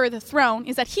take over the throne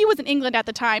is that he was in England at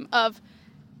the time of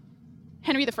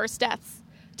Henry I's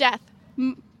death.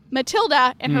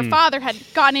 Matilda and her father had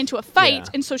gotten into a fight,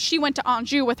 Yeah. and so she went to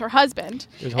Anjou with her husband.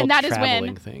 There's a whole And that is when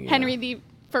traveling thing, yeah. Henry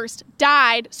I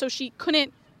died, so she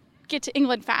couldn't get to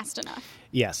England fast enough.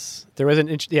 Yes, there was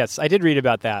yes, I did read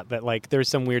about that. That like there was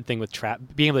some weird thing with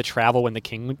being able to travel when the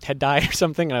king had died or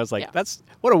something, and I was like, Yeah. that's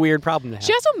what a weird problem to have.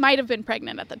 She also might have been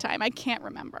pregnant at the time. I can't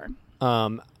remember.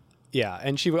 Yeah,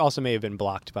 and she also may have been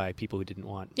blocked by people who didn't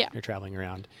want Yeah. her traveling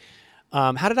around.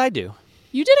 How did I do?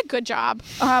 You did a good job.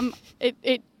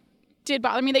 It did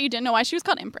bother me that you didn't know why she was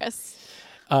called Empress.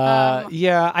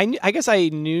 Yeah, I guess I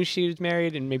knew she was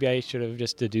married, and maybe I should have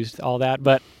just deduced all that.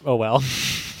 But oh well.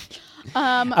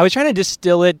 I was trying to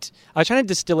distill it.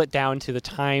 Down to the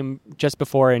time just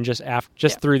before and just after,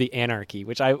 through the anarchy,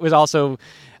 which I was also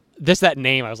that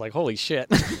name. I was like, holy shit.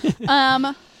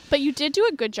 But you did do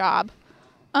a good job.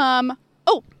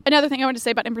 Oh, another thing I wanted to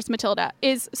say about Empress Matilda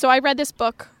is, so I read this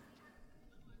book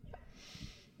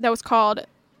that was called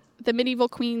The Medieval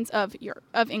Queens of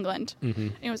England. Mm-hmm.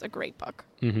 And it was a great book.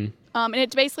 Mm-hmm. And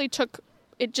it basically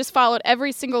it just followed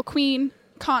every single queen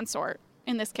consort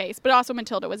in this case, but also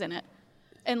Matilda was in it.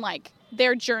 And like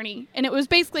their journey. And it was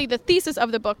basically, the thesis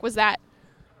of the book was that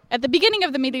at the beginning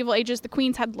of the medieval ages, the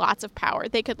queens had lots of power.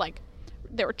 They could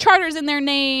there were charters in their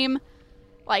name.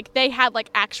 Like they had like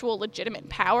actual legitimate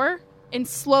power. And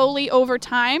slowly over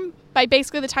time, by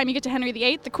basically the time you get to Henry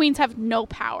VIII, the queens have no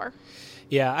power.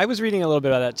 Yeah, I was reading a little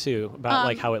bit about that too, about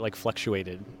like how it like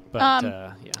fluctuated. But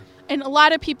yeah. And a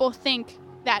lot of people think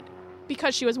that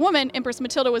because she was a woman, Empress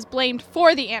Matilda was blamed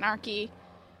for the anarchy,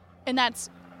 and that's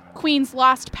queens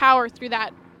lost power through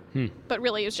that. But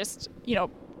really, it was just,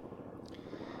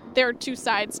 there are two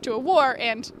sides to a war,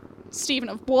 and Stephen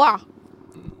of Blois,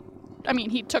 I mean,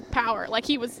 he took power. Like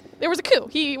there was a coup.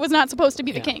 He was not supposed to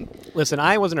be the king. Listen,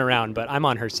 I wasn't around, but I'm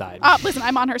on her side. Listen,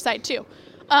 I'm on her side too.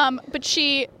 But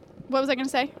what was I going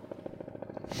to say?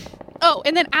 Oh,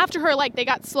 and then after her, they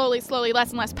got slowly less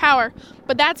and less power.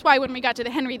 But that's why when we got to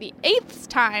the Henry VIII's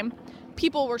time,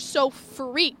 people were so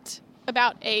freaked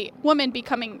about a woman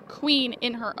becoming queen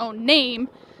in her own name.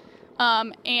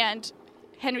 And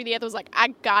Henry VIII was like, I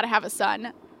gotta have a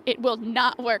son. It will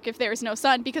not work if there is no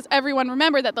son, because everyone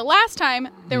remembered that the last time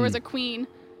there was a queen,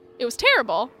 it was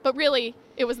terrible, but really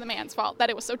it was the man's fault that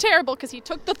it was so terrible because he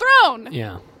took the throne.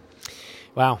 Yeah.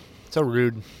 Wow. So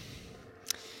rude.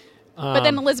 But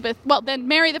then then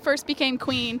Mary I became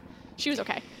queen. She was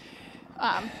okay.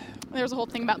 There was a whole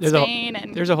thing about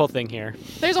Spain. There's a whole thing here.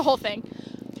 There's a whole thing.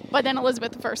 But then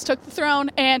Elizabeth I took the throne,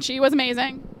 and she was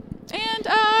amazing. And,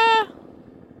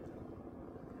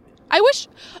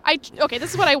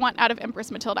 this is what I want out of Empress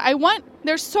Matilda.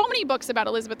 There's so many books about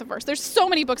Elizabeth I. There's so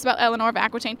many books about Eleanor of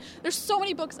Aquitaine. There's so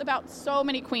many books about so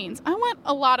many queens. I want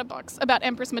a lot of books about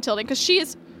Empress Matilda, because she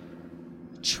is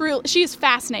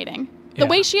fascinating. The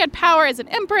way she had power as an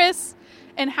empress,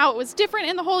 and how it was different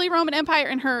in the Holy Roman Empire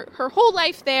and her whole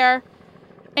life there,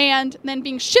 and then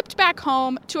being shipped back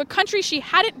home to a country she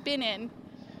hadn't been in.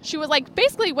 She was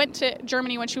basically went to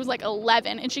Germany when she was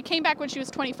 11, and she came back when she was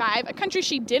 25, a country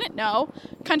she didn't know,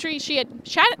 country she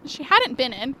hadn't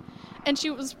been in, and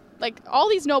she was all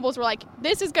these nobles were like,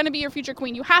 this is going to be your future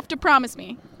queen, you have to promise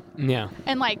me. Yeah.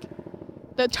 And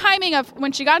the timing of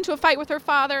when she got into a fight with her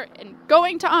father and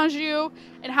going to Anjou,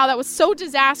 and how that was so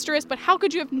disastrous, but how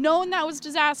could you have known that was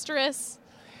disastrous?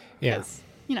 Yeah.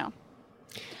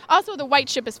 Also, the white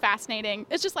ship is fascinating.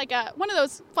 It's just one of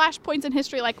those flashpoints in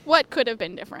history, what could have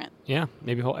been different? Yeah,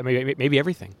 maybe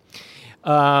everything.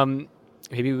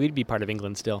 Maybe we'd be part of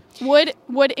England still. Would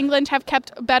England have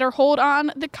kept a better hold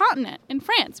on the continent in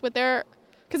France with their...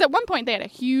 Because at one point they had a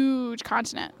huge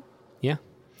continent. Yeah.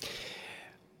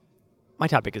 My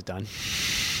topic is done.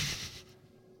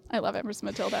 I love Empress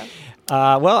Matilda.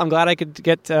 Well, I'm glad I could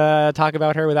get talk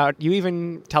about her without you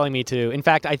even telling me to. In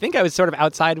fact, I think I was sort of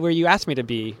outside where you asked me to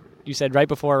be. You said right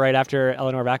after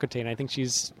Eleanor of Aquitaine. I think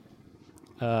she's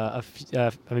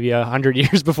maybe 100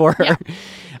 years before her. Yeah.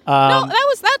 No,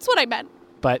 that's what I meant.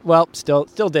 But still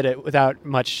did it without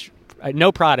much,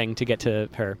 no prodding to get to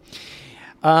her.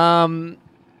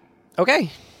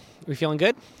 Okay, we feeling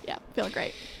good? Yeah, feeling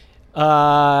great.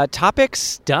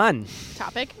 Topics done.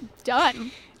 Topic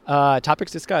done.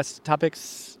 Topics discussed.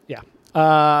 Topics, yeah.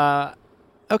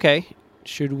 Okay.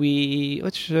 Do you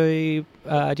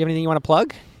have anything you want to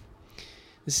plug?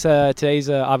 Today's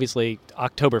obviously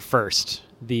October 1st,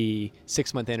 the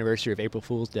 6-month anniversary of April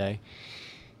Fool's Day.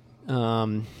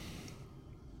 So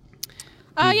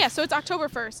it's October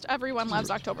 1st. Everyone loves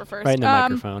October 1st. Right in the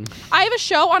microphone. I have a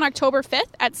show on October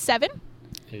 5th at 7.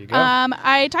 There you go.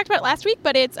 I talked about it last week,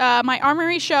 but it's my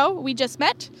Armory show. We just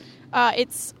met.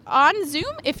 It's on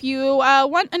Zoom. If you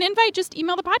want an invite, just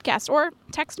email the podcast or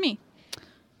text me.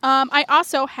 I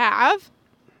also have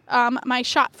my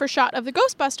shot for shot of the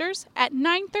Ghostbusters at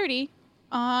 9:30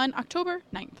 on October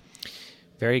 9th.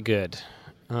 Very good.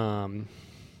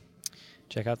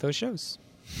 Check out those shows.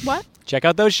 What? Check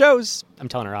out those shows. I'm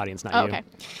telling our audience, not you.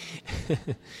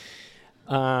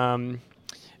 Okay.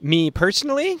 Me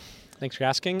personally, thanings for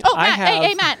asking. Oh, Matt.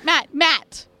 Hey,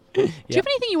 Matt. Do you have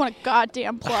anything you want to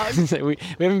goddamn plug? we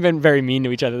haven't been very mean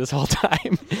to each other this whole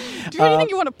time. Do you have anything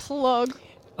you want to plug?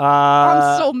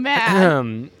 I'm so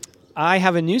mad. I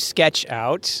have a new sketch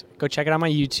out. Go check it out on my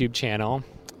YouTube channel.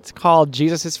 It's called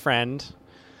Jesus' Friend.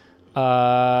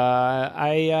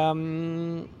 I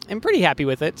am pretty happy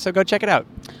with it, so go check it out.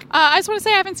 I just want to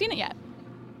say I haven't seen it yet.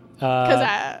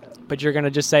 But you're going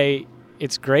to just say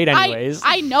it's great anyways.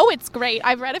 I know it's great.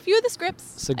 I've read a few of the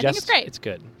scripts. I think it's great. It's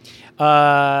good.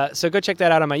 So go check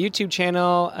that out on my YouTube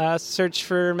channel. Search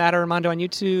for Matt Armando on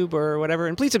YouTube or whatever,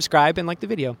 and please subscribe and like the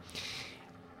video.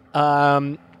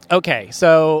 Okay,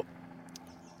 so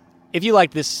if you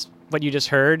like this, what you just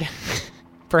heard,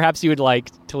 perhaps you would like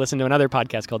to listen to another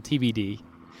podcast called TBD.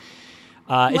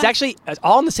 It's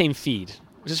all in the same feed,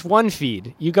 just one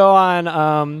feed. You go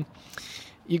on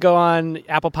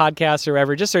Apple Podcasts or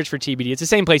wherever, just search for TBD. It's the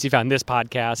same place you found this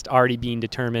podcast, Already Being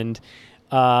Determined.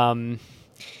 And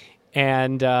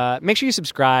make sure you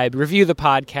subscribe, review the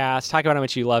podcast, talk about how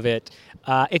much you love it.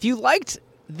 If you liked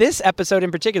this episode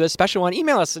in particular, this special one,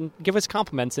 email us and give us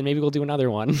compliments, and maybe we'll do another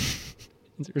one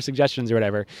or suggestions or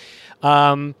whatever.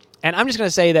 And I'm just going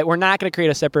to say that we're not going to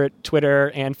create a separate Twitter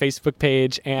and Facebook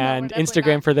page and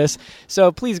Instagram for this.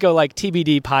 So please go like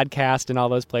TBD Podcast and all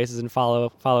those places and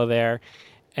follow there.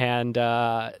 And did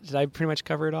I pretty much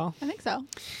cover it all? I think so.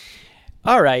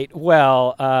 All right.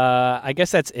 Well, I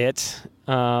guess that's it.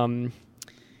 I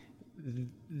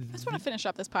just want to finish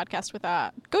up this podcast with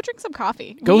go drink some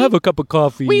coffee. Go have a cup of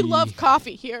coffee. We love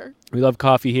coffee here. We love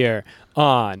coffee here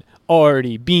on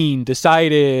Already Being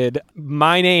Decided.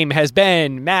 My name has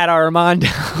been Matt Armando.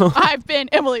 I've been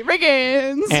Emily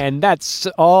Riggins. And that's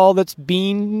all that's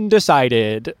been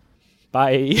decided.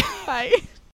 Bye. Bye.